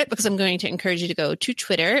anything about it because I'm going to encourage you to go to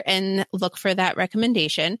Twitter and look for that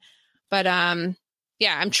recommendation. But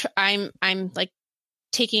yeah, I'm like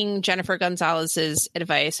taking Jennifer Gonzalez's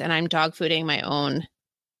advice and I'm dog fooding my own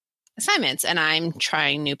assignments and I'm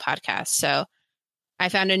trying new podcasts. So I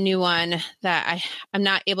found a new one that I'm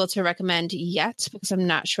not able to recommend yet because I'm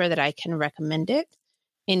not sure that I can recommend it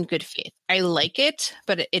in good faith. I like it,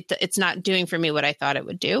 but it's not doing for me what I thought it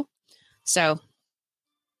would do. So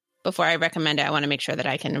before I recommend it, I want to make sure that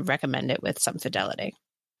I can recommend it with some fidelity.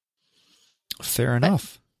 Fair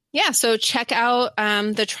enough. Yeah, so check out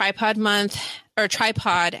the Tripod Month or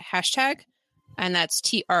Tripod hashtag, and that's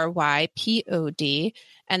TRYPOD.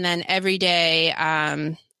 And then every day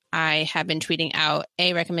I have been tweeting out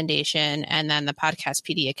a recommendation, and then the Podcast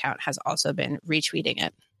PD account has also been retweeting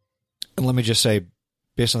it. And let me just say,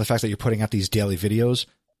 based on the fact that you're putting out these daily videos,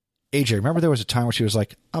 AJ, remember there was a time where she was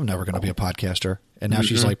like, I'm never going to be a podcaster. And now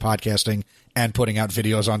she's like podcasting and putting out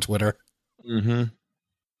videos on Twitter. Mm-hmm.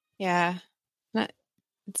 Yeah.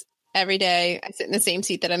 It's every day I sit in the same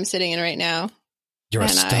seat that I'm sitting in right now. You're a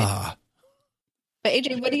star. But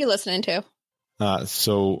AJ, what are you listening to?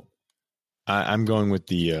 So I'm going with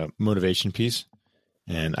the motivation piece.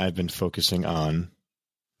 And I've been focusing on,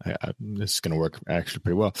 this is going to work actually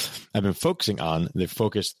pretty well. I've been focusing on the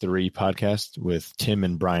Focus 3 podcast with Tim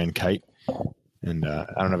and Brian Kite. And I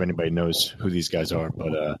don't know if anybody knows who these guys are,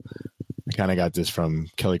 but I kind of got this from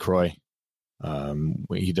Kelly Croy.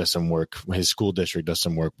 He does some work. His school district does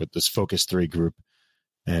some work with this Focus 3 group.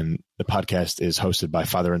 And the podcast is hosted by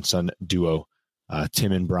father and son duo,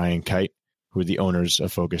 Tim and Brian Kite, who are the owners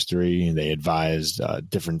of Focus 3. And they advised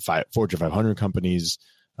different Fortune 500 companies,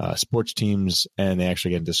 sports teams, and they actually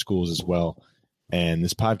get into schools as well. And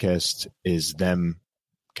this podcast is them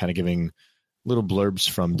kind of giving little blurbs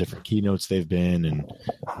from different keynotes they've been and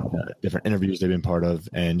different interviews they've been part of,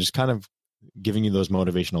 and just kind of giving you those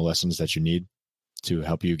motivational lessons that you need to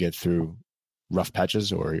help you get through rough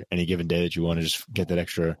patches or any given day that you want to just get that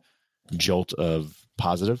extra jolt of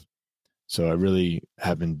positive. So I really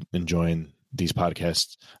have been enjoying these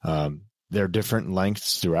podcasts. They're different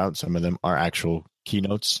lengths throughout. Some of them are actual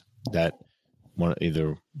keynotes that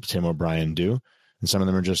either Tim or Brian do, and some of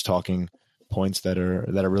them are just talking points that are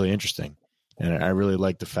really interesting. And I really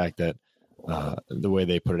like the fact that the way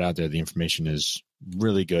they put it out there, the information is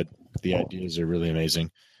really good. The ideas are really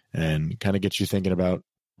amazing and kind of gets you thinking about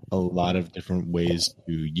a lot of different ways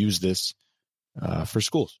to use this for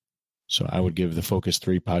schools. So I would give the Focus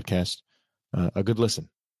 3 podcast a good listen.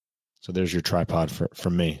 So there's your tripod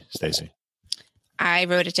from me, Stacy. I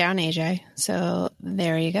wrote it down, AJ. So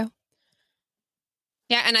there you go.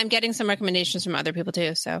 Yeah, and I'm getting some recommendations from other people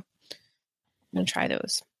too. So I'm going to try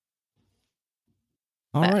those.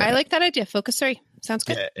 All right. I like that idea. Focus 3. Sounds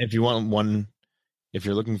good. Yeah, if you want one, if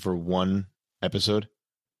you're looking for one episode,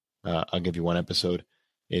 I'll give you one episode.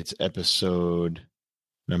 It's episode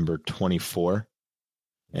number 24,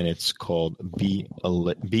 and it's called Be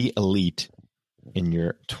Elite in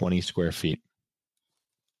Your 20 Square Feet.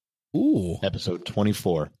 Ooh. Episode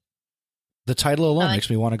 24. The title alone makes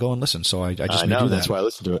me want to go and listen, so I just know, do that. That's why I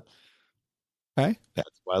listen to it. Okay. That's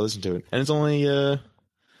why I listen to it. And it's only,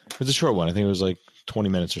 it's a short one. I think it was like 20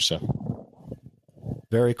 minutes or so.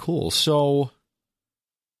 Very cool. So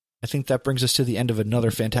I think that brings us to the end of another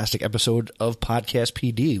fantastic episode of Podcast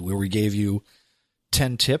PD, where we gave you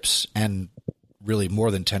 10 tips, and really more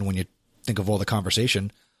than 10 when you think of all the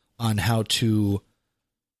conversation, on how to,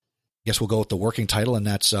 I guess we'll go with the working title, and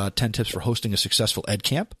that's 10 tips for hosting a successful ed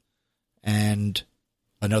camp. And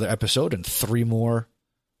another episode and 3 more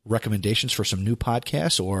recommendations for some new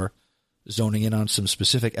podcasts or zoning in on some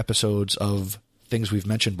specific episodes of things we've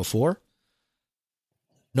mentioned before.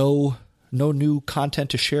 No new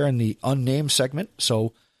content to share in the unnamed segment.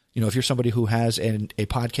 So, if you're somebody who has a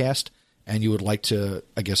podcast and you would like to,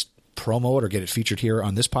 promo it or get it featured here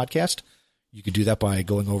on this podcast, you could do that by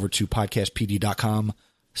going over to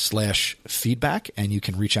podcastpd.com/feedback, and you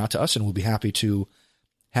can reach out to us, and we'll be happy to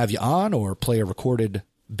have you on or play a recorded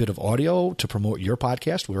bit of audio to promote your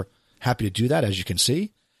podcast. We're happy to do that, as you can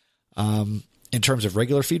see. In terms of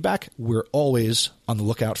regular feedback, we're always on the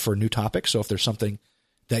lookout for new topics. So if there's something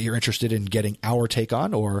that you're interested in getting our take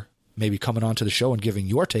on, or maybe coming on to the show and giving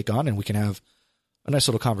your take on, and we can have a nice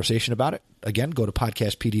little conversation about it, again, go to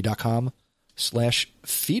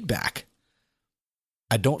podcastpd.com/feedback.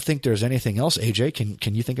 I don't think there's anything else. AJ,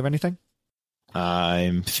 can you think of anything?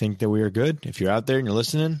 I think that we are good. If you're out there and you're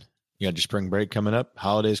listening, you got your spring break coming up,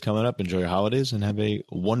 holidays coming up, enjoy your holidays, and have a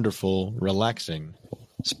wonderful, relaxing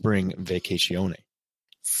spring vacazione.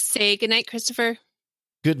 Say goodnight, Christopher.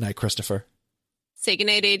 Good night, Christopher. Say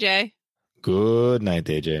goodnight, AJ. Good night,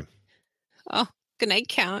 AJ. Oh, good night,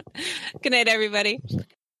 Count. Good night, everybody.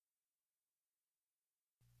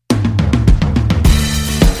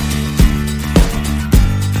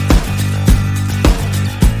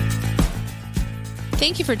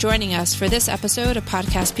 Thank you for joining us for this episode of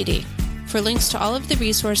Podcast PD. For links to all of the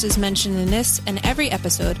resources mentioned in this and every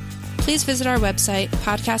episode, please visit our website,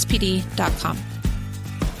 podcastpd.com.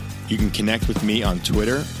 You can connect with me on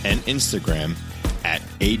Twitter and Instagram at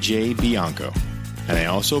AJ Bianco, and I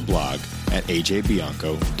also blog at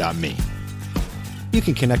ajbianco.me. You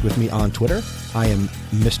can connect with me on Twitter. I am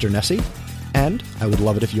Mr. Nessie, and I would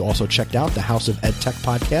love it if you also checked out the House of EdTech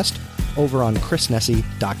podcast over on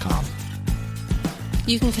chrisnessie.com.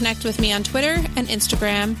 You can connect with me on Twitter and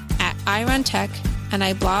Instagram at iruntech, and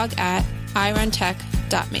I blog at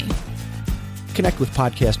iruntech.me. Connect with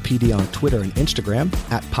Podcast PD on Twitter and Instagram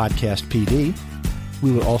at Podcast PD.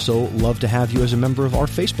 We would also love to have you as a member of our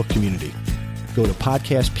Facebook community. Go to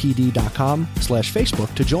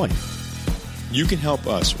podcastpd.com/Facebook to join. You can help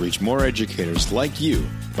us reach more educators like you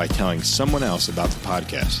by telling someone else about the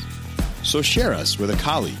podcast. So share us with a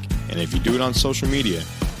colleague, and if you do it on social media,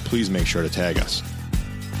 please make sure to tag us.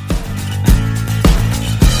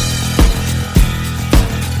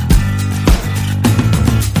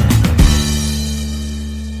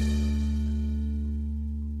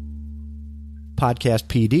 Podcast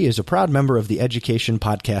PD is a proud member of the Education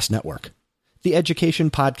Podcast Network. The Education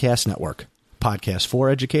Podcast Network. Podcasts for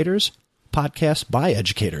educators. Podcasts by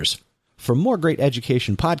educators. For more great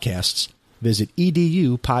education podcasts, visit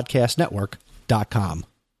edupodcastnetwork.com.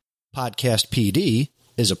 Podcast PD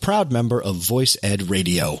is a proud member of Voice Ed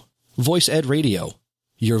Radio. Voice Ed Radio.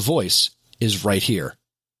 Your voice is right here.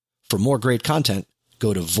 For more great content,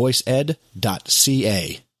 go to voiceed.ca.